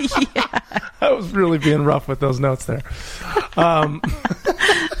 Yeah. I was really being rough with those notes there.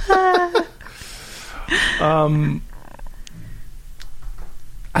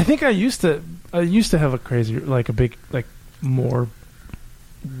 I think I used to have a crazy, like a big, like more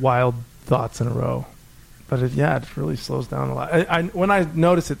wild thoughts in a row, but it really slows down a lot.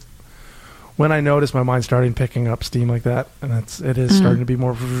 When I notice my mind starting picking up steam like that, and it is starting to be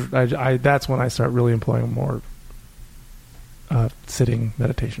more, that's when I start really employing more sitting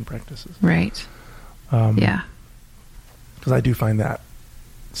meditation practices. Right. Yeah. Because I do find that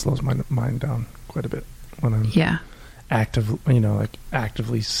slows my mind down quite a bit when I'm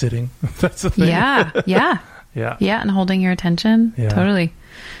actively sitting. That's the thing. Yeah. Yeah. Yeah. Yeah. And holding your attention. Yeah. Totally.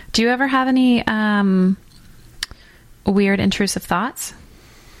 Do you ever have any weird intrusive thoughts?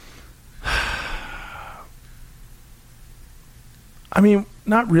 I mean,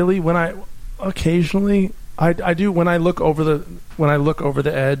 not really. Occasionally I do when I look over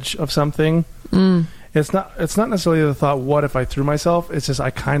the edge of something. It's not necessarily the thought, what if I threw myself? It's just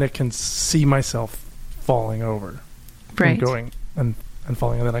I kind of can see myself falling over, right, and going and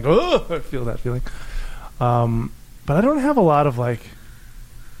falling, and then I go, oh, I feel that feeling. But I don't have a lot of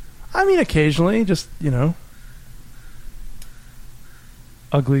occasionally just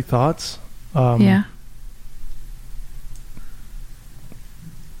ugly thoughts. Yeah.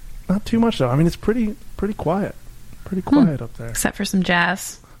 Not too much though. I mean, it's pretty quiet. Pretty quiet up there. Except for some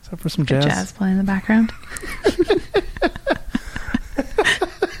jazz. Except for some Good jazz playing in the background.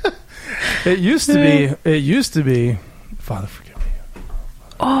 It used to be. Father, forgive me.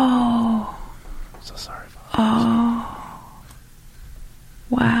 Oh. I'm so sorry, Father. Oh.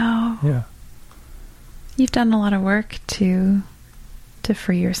 Wow. Yeah. You've done a lot of work to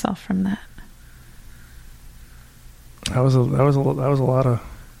free yourself from that. That was a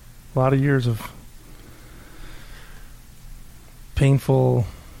lot of years of painful,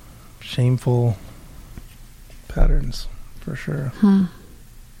 shameful patterns, for sure.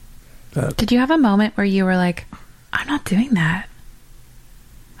 Did you have a moment where you were like, I'm not doing that.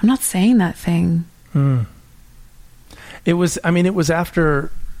 I'm not saying that thing. It was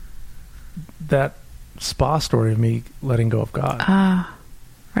after that spa story of me letting go of God.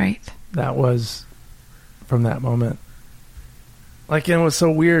 Right. That was from that moment. And it was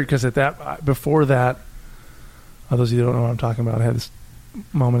so weird because before that, those of you who don't know what I'm talking about, I had this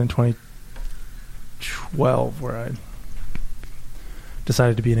moment in 2012 where I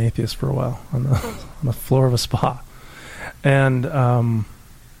decided to be an atheist for a while on the floor of a spa. And it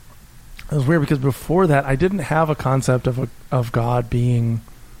was weird because before that, I didn't have a concept of God being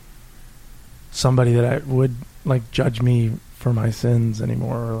somebody that I would judge me for my sins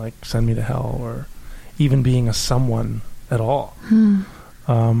anymore, or send me to hell, or even being a someone at all.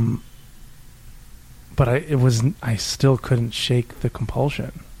 But I still couldn't shake the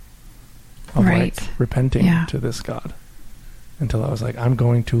compulsion of repenting to this God until I was like, I'm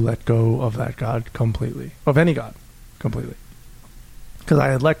going to let go of that God completely, of any God completely, because I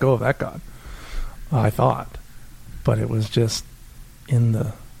had let go of that God, I thought, but it was just in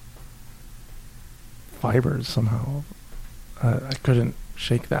the fibers somehow. I couldn't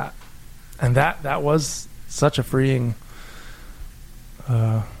shake that, and that was such a freeing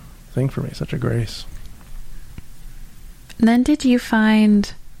thing for me, such a grace. Then did you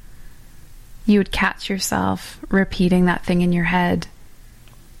find you would catch yourself repeating that thing in your head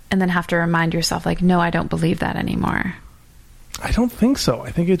and then have to remind yourself, no, I don't believe that anymore? I don't think so.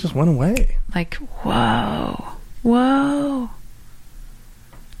 I think it just went away. Whoa.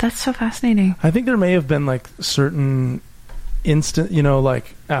 That's so fascinating. I think there may have been certain instant,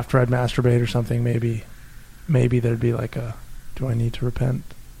 after I'd masturbate or something, maybe there'd be do I need to repent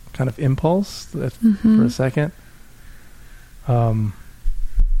kind of impulse for a second.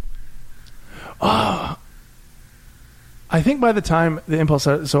 I think by the time the impulse,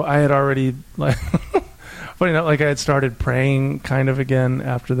 so I had already, like, funny enough, like I had started praying kind of again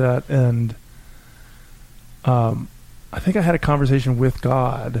after that, and I think I had a conversation with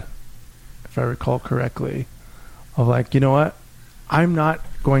God, if I recall correctly, of like, you know what, I'm not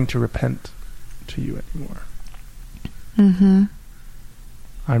going to repent to you anymore. Mm-hmm.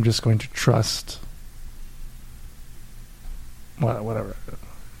 I'm just going to trust. Whatever. I'm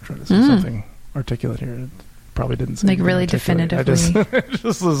trying to say something articulate here. It probably didn't say like really articulate. definitively. I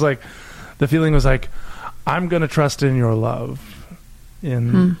just was like, the feeling was like, I'm going to trust in your love,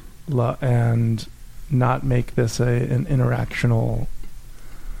 and not make this an interactional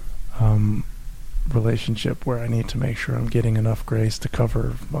relationship where I need to make sure I'm getting enough grace to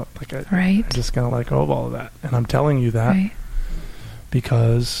cover. Like I just kind of let go of all of that, and I'm telling you that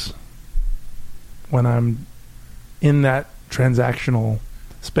because when I'm in that transactional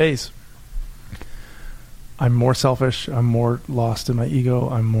space, I'm more selfish, I'm more lost in my ego,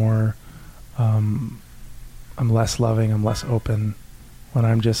 I'm less loving, I'm less open. When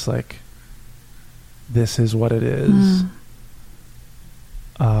I'm just like, this is what it is,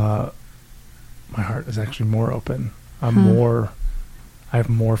 my heart is actually more open. I have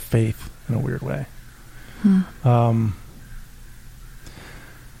more faith in a weird way.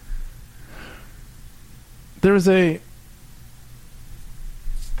 There was this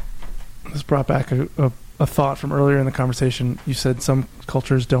brought back a thought from earlier in the conversation. You said some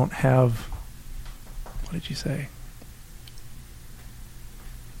cultures don't have, what did you say?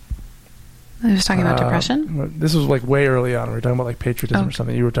 I was talking about depression. This was like way early on. We were talking about like patriotism or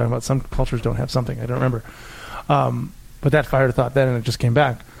something. You were talking about some cultures don't have something. I don't remember. But that fired a thought then, and it just came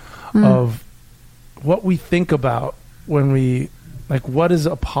back of what we think about when we, like, what is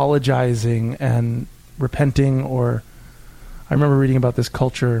apologizing and repenting, or I remember reading about this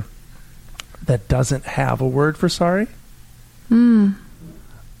culture that doesn't have a word for sorry. And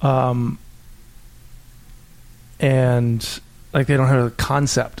like they don't have a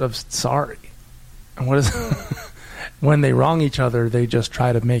concept of sorry. And what is when they wrong each other, they just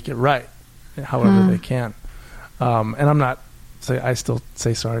try to make it right however they can. And I'm not I still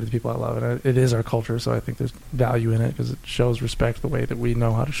say sorry to the people I love, and it is our culture, so I think there's value in it because it shows respect the way that we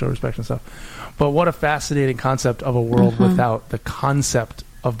know how to show respect and stuff. But what a fascinating concept of a world without the concept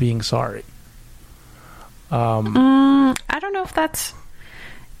of being sorry. I don't know if that's...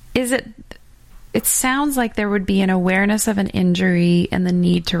 Is it... It sounds like there would be an awareness of an injury and the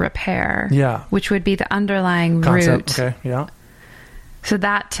need to repair. Yeah. Which would be the underlying concept, root. Okay, yeah. So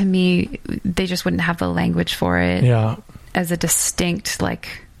that, to me, they just wouldn't have the language for it. Yeah. As a distinct,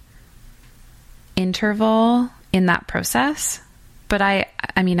 like, interval in that process. But I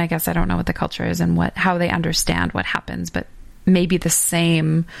mean, I guess I don't know what the culture is and how they understand what happens, but maybe the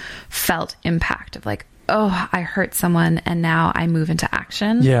same felt impact of like, oh, I hurt someone and now I move into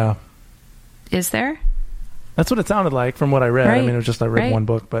action. Yeah. Is there? That's what it sounded like from what I read. Right. I mean, it was just I read one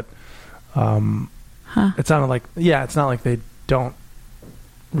book, but it sounded like, it's not like they don't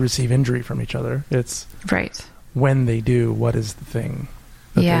receive injury from each other. It's when they do, what is the thing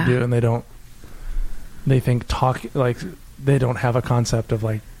that they do, and they think like they don't have a concept of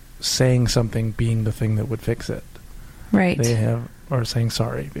like saying something being the thing that would fix it. Right. They have, or saying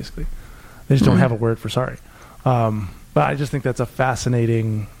sorry, basically. They just don't have a word for sorry. But I just think that's a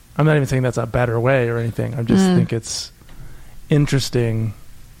fascinating... I'm not even saying that's a better way or anything. I just think it's interesting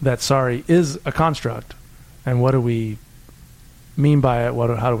that sorry is a construct. And what do we mean by it?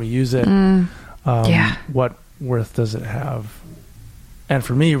 How do we use it? What worth does it have? And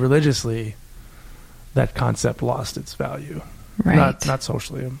for me, religiously, that concept lost its value. Right. Not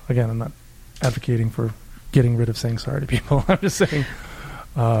socially. Again, I'm not advocating for getting rid of saying sorry to people. I'm just saying...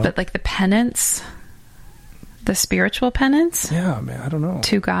 but like the penance... The spiritual penance? Yeah, man, I don't know.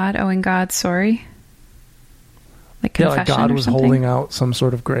 To God, owing God sorry? Like confession like God was something? holding out some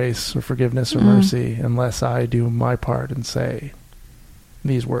sort of grace or forgiveness or mercy unless I do my part and say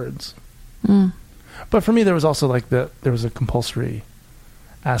these words. But for me, there was also like there was a compulsory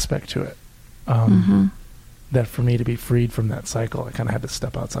aspect to it. That for me to be freed from that cycle, I kind of had to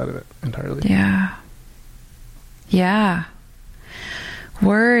step outside of it entirely. Yeah. Yeah.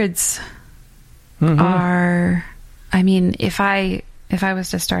 Words... are, I mean, if I was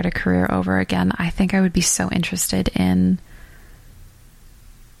to start a career over again, I think I would be so interested in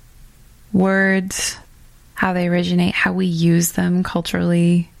words, how they originate, how we use them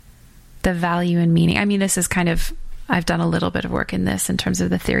culturally, the value and meaning. I mean, this is kind of, I've done a little bit of work in this in terms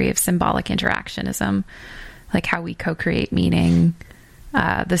of the theory of symbolic interactionism, like how we co-create meaning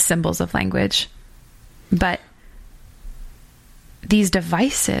the symbols of language. But these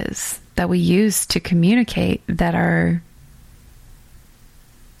devices that we use to communicate that are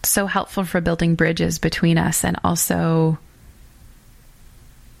so helpful for building bridges between us and also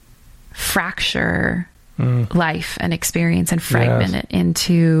fracture life and experience and fragment it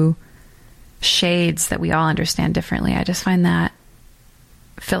into shades that we all understand differently. I just find that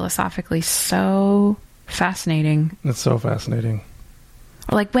philosophically so fascinating. It's so fascinating.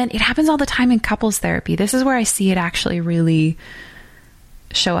 Like when it happens all the time in couples therapy, this is where I see it actually really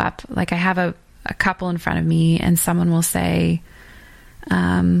show up. Like I have a couple in front of me and someone will say,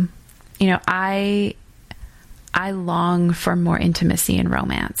 I long for more intimacy and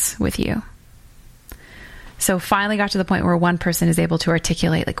romance with you. So finally got to the point where one person is able to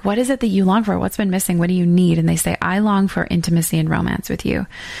articulate, like, what is it that you long for? What's been missing? What do you need? And they say, I long for intimacy and romance with you.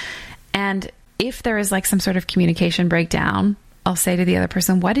 And if there is like some sort of communication breakdown, I'll say to the other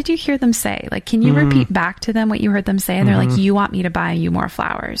person, what did you hear them say? Like, can you repeat back to them what you heard them say? And they're like, you want me to buy you more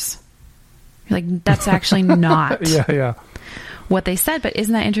flowers. You're like, that's actually not what they said. But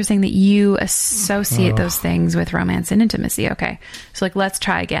isn't that interesting that you associate those things with romance and intimacy? Okay. So like, let's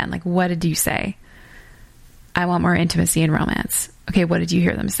try again. Like, what did you say? I want more intimacy and romance. Okay. What did you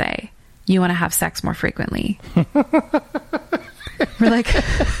hear them say? You want to have sex more frequently. We're like,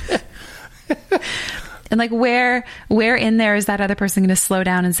 and like, where in there is that other person going to slow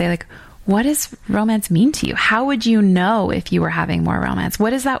down and say like, what does romance mean to you? How would you know if you were having more romance?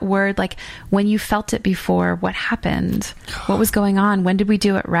 What is that word? Like when you felt it before, what happened? What was going on? When did we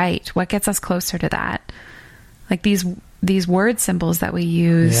do it right? What gets us closer to that? Like these word symbols that we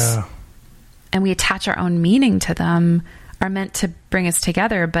use and we attach our own meaning to them are meant to bring us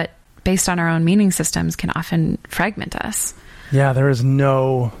together, but based on our own meaning systems can often fragment us. Yeah. There is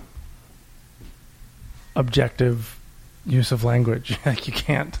no objective use of language. Like you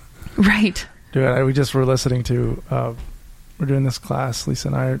can't do it. We just were listening to we're doing this class, Lisa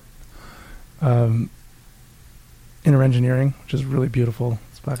and I, inner engineering, which is really beautiful.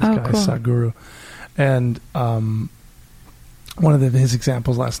 It's by this guy, cool. Sadhguru. And one of his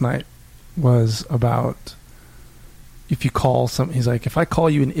examples last night was about if you call he's like, if I call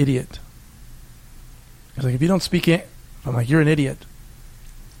you an idiot, he's like, if you don't speak it, I'm like, you're an idiot.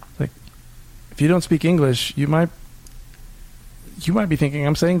 Like, if you don't speak English, you might be thinking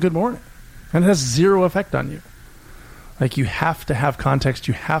I'm saying good morning, and it has zero effect on you. Like, you have to have context.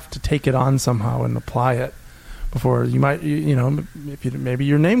 You have to take it on somehow and apply it before you might, maybe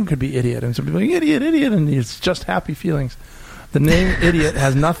your name could be idiot, and some people are like, idiot, and it's just happy feelings. The name idiot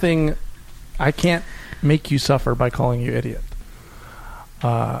has nothing. I can't make you suffer by calling you idiot.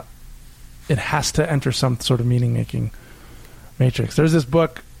 It has to enter some sort of meaning making matrix. There's this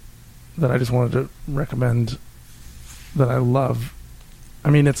book that I just wanted to recommend that I love. I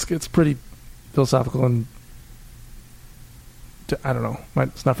mean, it's pretty philosophical and I don't know,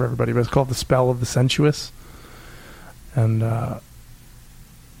 it's not for everybody, but it's called The Spell of the Sensuous, and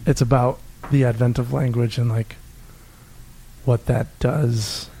it's about the advent of language and like what that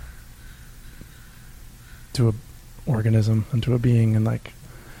does to an organism and to a being, and like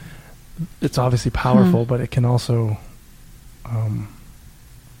it's obviously powerful, but it can also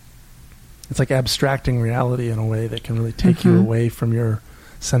it's like abstracting reality in a way that can really take you away from your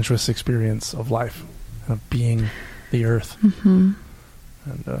sensuous experience of life, of being the earth. And,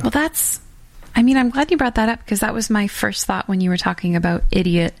 well, I'm glad you brought that up, because that was my first thought when you were talking about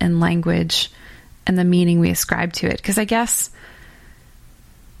idiot and language and the meaning we ascribe to it. Because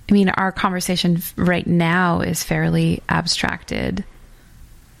our conversation right now is fairly abstracted.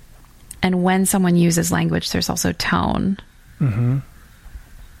 And when someone uses language, there's also tone.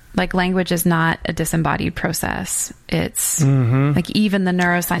 Like, language is not a disembodied process. It's like, even the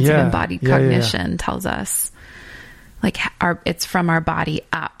neuroscience of embodied cognition tells us, like, it's from our body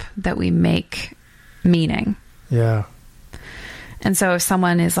up that we make meaning. Yeah. And so if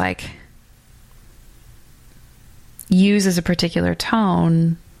someone is like, uses a particular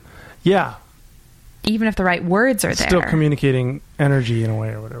tone, even if the right words are there, still communicating energy in a way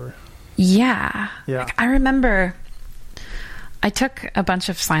or whatever. Like, I remember I took a bunch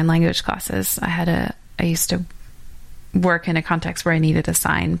of sign language classes. I used to work in a context where I needed a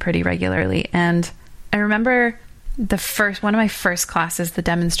sign pretty regularly. And I remember one of my first classes, the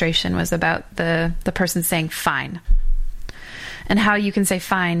demonstration was about the person saying fine, and how you can say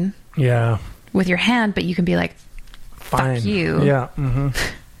fine with your hand, but you can be like, fine. Fuck you.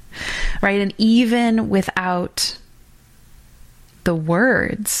 Right. And even without the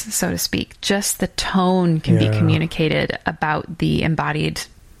words, so to speak, just the tone can be communicated about the embodied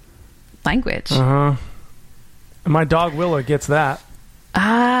language. And my dog Willa gets that.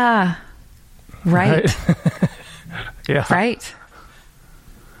 Ah, right. Yeah. Right.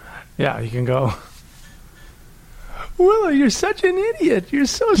 Yeah, you can go, Willa, you're such an idiot. You're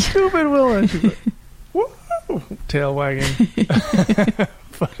so stupid, Willa. She's like, whoa, tail wagging.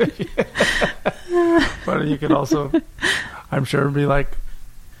 But you could also, I'm sure, be like,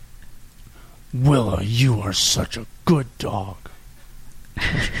 Willa, you are such a good dog.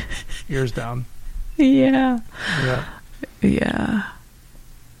 Ears down. Yeah. Yeah. Yeah.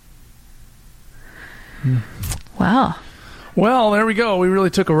 Hmm. Well, there we go. We really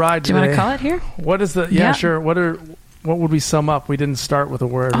took a ride do today. you want to call it here? What is the? Yeah, Yeah. sure. What would we sum up? We didn't start with a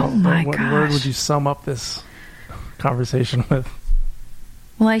word. Oh my what word gosh. would you sum up this conversation with?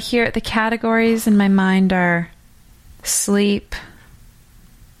 Well, I hear the categories in my mind are sleep,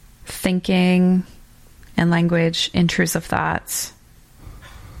 thinking, and language, intrusive thoughts,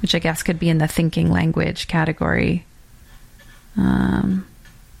 which I guess could be in the thinking language category.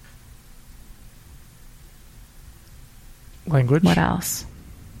 Language. What else?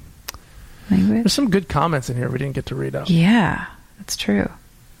 Language? There's some good comments in here we didn't get to read out. Yeah, that's true.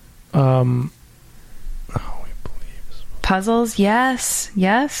 Oh, we believe. Puzzles, yes,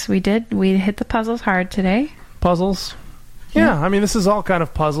 we did. We hit the puzzles hard today. Puzzles. Yeah, I mean, this is all kind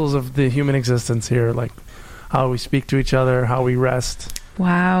of puzzles of the human existence here, like how we speak to each other, how we rest.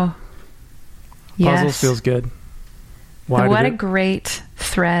 Wow. Puzzles Yes. feels good. What a great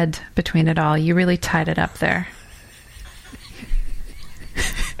thread between it all. You really tied it up there.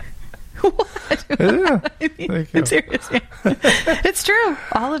 What? Yeah. I mean, Thank you. seriously. It's true.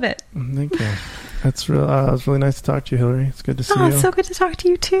 All of it. Thank you. That's real. It was really nice to talk to you, Hillary. It's good to see Oh, you. it's so good to talk to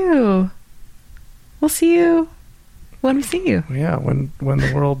you too. We'll see you when we see you. Yeah, when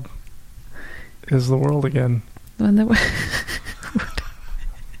the world is the world again. When the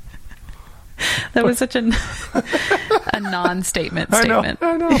that was such a non-statement statement.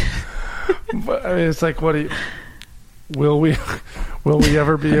 I know. But I mean, it's like, what do you? Will we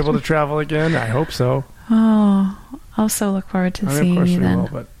ever be able to travel again? I hope so. Oh, I'll so look forward to I mean, seeing of course you we then. will,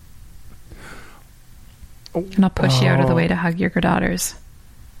 but And I'll push you out of the way to hug your daughters.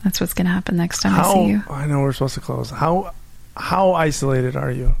 That's what's going to happen next time I see you. I know we're supposed to close. How isolated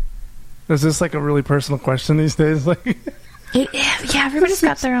are you? Is this like a really personal question these days? Like, Yeah, everybody's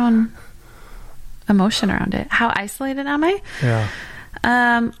got their own emotion around it. How isolated am I? yeah.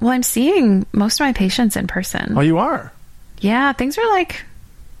 Well, I'm seeing most of my patients in person. Oh, you are. Yeah, things are like,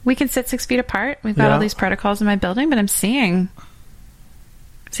 we can sit 6 feet apart. We've got Yeah. all these protocols in my building, but I'm seeing,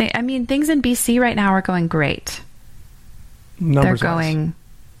 I mean, things in BC right now are going great. Numbers-wise. They're going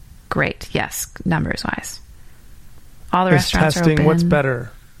great. Yes, numbers wise. All the Is restaurants are testing open. what's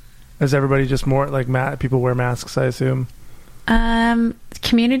better? Is everybody just more like people wear masks? I assume.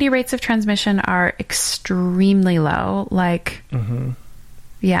 Community rates of transmission are extremely low. Like,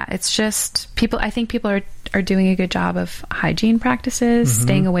 yeah, it's just people. I think people are doing a good job of hygiene practices,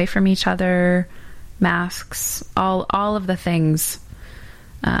 staying away from each other, masks, all of the things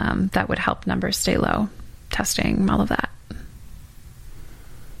that would help numbers stay low. Testing, all of that.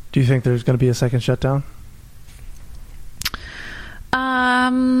 Do you think there's going to be a second shutdown?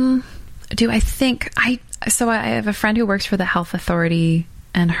 Do I think so I have a friend who works for the health authority,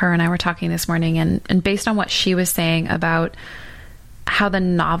 and her and I were talking this morning, and based on what she was saying about how the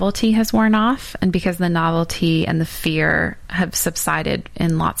novelty has worn off, and because the novelty and the fear have subsided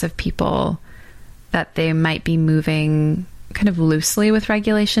in lots of people, that they might be moving kind of loosely with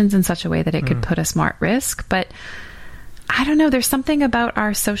regulations in such a way that it could put us more at risk. But I don't know, there's something about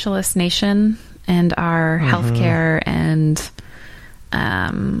our socialist nation and our healthcare and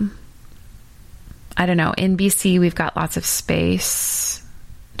I don't know, in BC we've got lots of space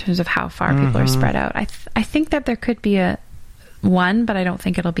in terms of how far people are spread out. I think that there could be one, but I don't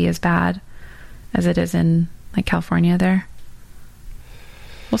think it'll be as bad as it is in like California there.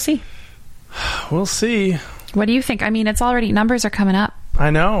 We'll see. We'll see. What do you think? I mean, it's already, numbers are coming up I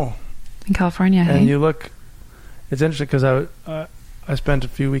know. in California. And Hey? you look, it's interesting because I spent a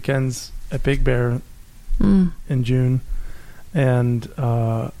few weekends at Big Bear in June, and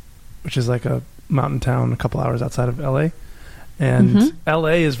which is like a mountain town a couple hours outside of LA. And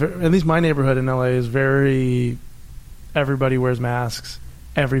LA is at least my neighborhood in LA is very, everybody wears masks.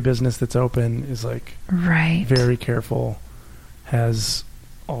 Every business that's open is like Right. very careful, has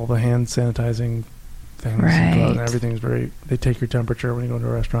all the hand sanitizing things Right. and gloves, and everything's very, they take your temperature when you go to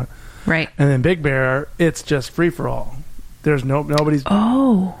a restaurant. Right. And then Big Bear, it's just free for all. There's nobody's.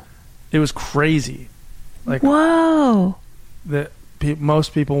 Oh. It was crazy. Like Whoa.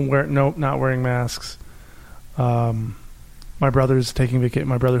 most people not wearing masks. My brother's taking vacation.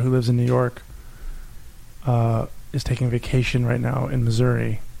 My brother who lives in New York is taking vacation right now in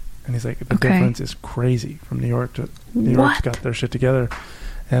Missouri, and he's like, the Okay. difference is crazy from New York to New York's What? got their shit together,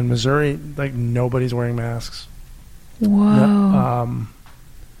 and Missouri, like, nobody's wearing masks. Whoa.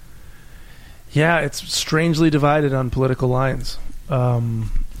 Yeah, it's strangely divided on political lines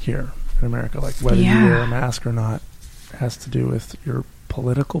here in America. Like, whether you Yeah. wear a mask or not has to do with your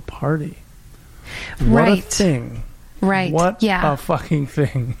political party. What a Right. thing. Right. What Yeah. a fucking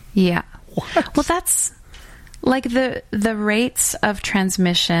thing. Yeah. What? Well, that's like the rates of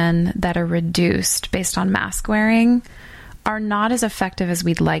transmission that are reduced based on mask wearing are not as effective as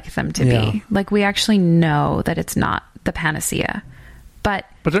we'd like them to Yeah. be. Like, we actually know that it's not the panacea, but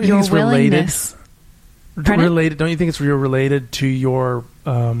But don't you your think it's related? willingness. Pardon? Related? Don't you think it's related to your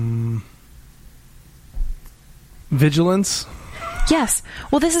vigilance? Yes.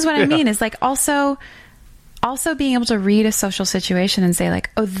 Well, this is what I Yeah. mean, is like also being able to read a social situation and say, like,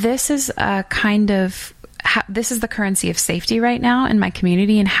 oh, this is a kind of this is the currency of safety right now in my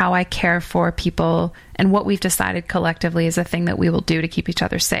community, and how I care for people, and what we've decided collectively is a thing that we will do to keep each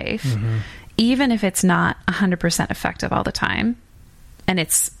other safe, even if it's not 100% effective all the time. And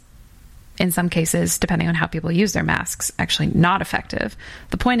it's, in some cases, depending on how people use their masks, actually not effective.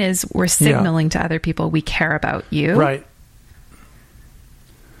 The point is, we're signaling to other people we care about you. Right.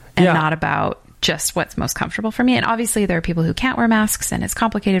 And Yeah. not about just what's most comfortable for me. And obviously there are people who can't wear masks, and it's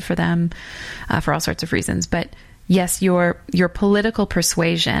complicated for them for all sorts of reasons. But yes, your political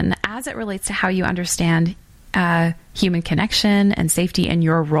persuasion as it relates to how you understand human connection and safety and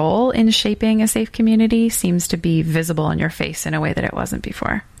your role in shaping a safe community seems to be visible on your face in a way that it wasn't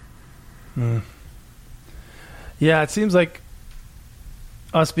before. Yeah, it seems like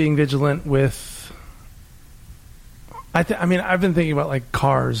us being vigilant with... I mean, I've been thinking about, like,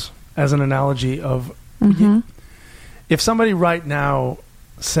 cars as an analogy of... If somebody right now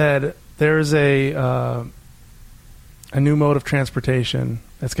said there's a new mode of transportation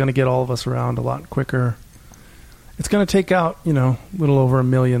that's going to get all of us around a lot quicker, it's going to take out, a little over 1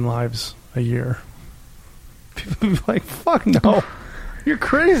 million lives a year. People would be like, fuck no. You're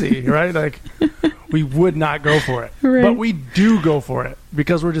crazy, right? Like, we would not go for it. Right. But we do go for it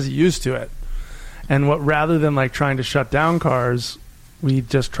because we're just used to it. And rather than, like, trying to shut down cars, we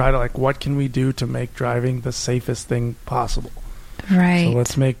just try to, like, what can we do to make driving the safest thing possible? Right. So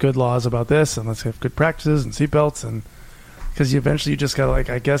let's make good laws about this, and let's have good practices and seatbelts, and because eventually you just got to, like,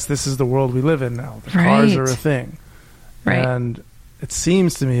 I guess this is the world we live in now. The cars are a thing. Right. And it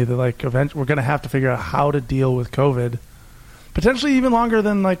seems to me that, like, we're going to have to figure out how to deal with COVID, potentially even longer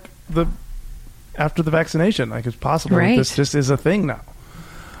than, like, after the vaccination. Like, it's possible that this just is a thing now.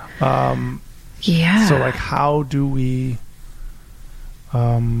 Yeah. So, like, how do we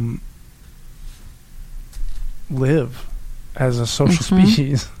live as a social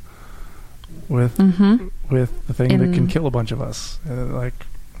species with the thing that can kill a bunch of us? Like,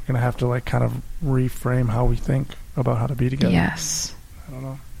 we're going to have to, like, kind of reframe how we think about how to be together. Yes. I don't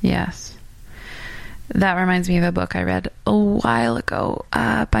know. Yes. That reminds me of a book I read a while ago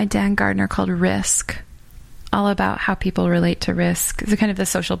by Dan Gardner called Risk, all about how people relate to risk. It's kind of the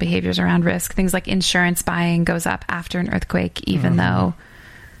social behaviors around risk. Things like insurance buying goes up after an earthquake, even though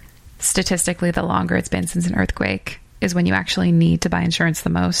statistically the longer it's been since an earthquake is when you actually need to buy insurance the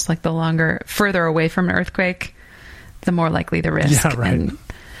most. Like, the further away from an earthquake, the more likely the risk. Yeah, right. And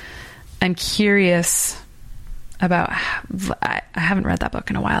I'm curious about, I haven't read that book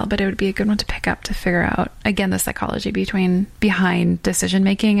in a while, but it would be a good one to pick up to figure out, again, the psychology behind decision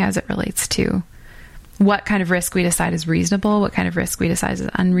making as it relates to what kind of risk we decide is reasonable, what kind of risk we decide is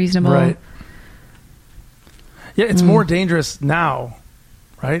unreasonable. Right. Yeah, it's more dangerous now,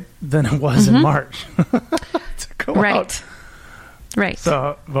 right, than it was in March to go out. Right.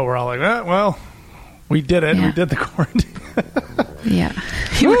 So, but we're all like, well, we did it. Yeah. We did the quarantine. Yeah.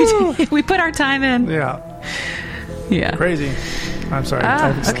 We put our time in. Yeah. Yeah. Crazy. I'm sorry.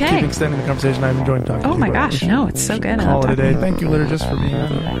 I keep extending the conversation. I'm enjoying talking to you. Oh my but gosh, no, it's so good. Call it a day. Thank you, Liturgist, for being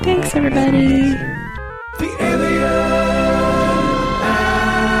on. Thanks, everybody. The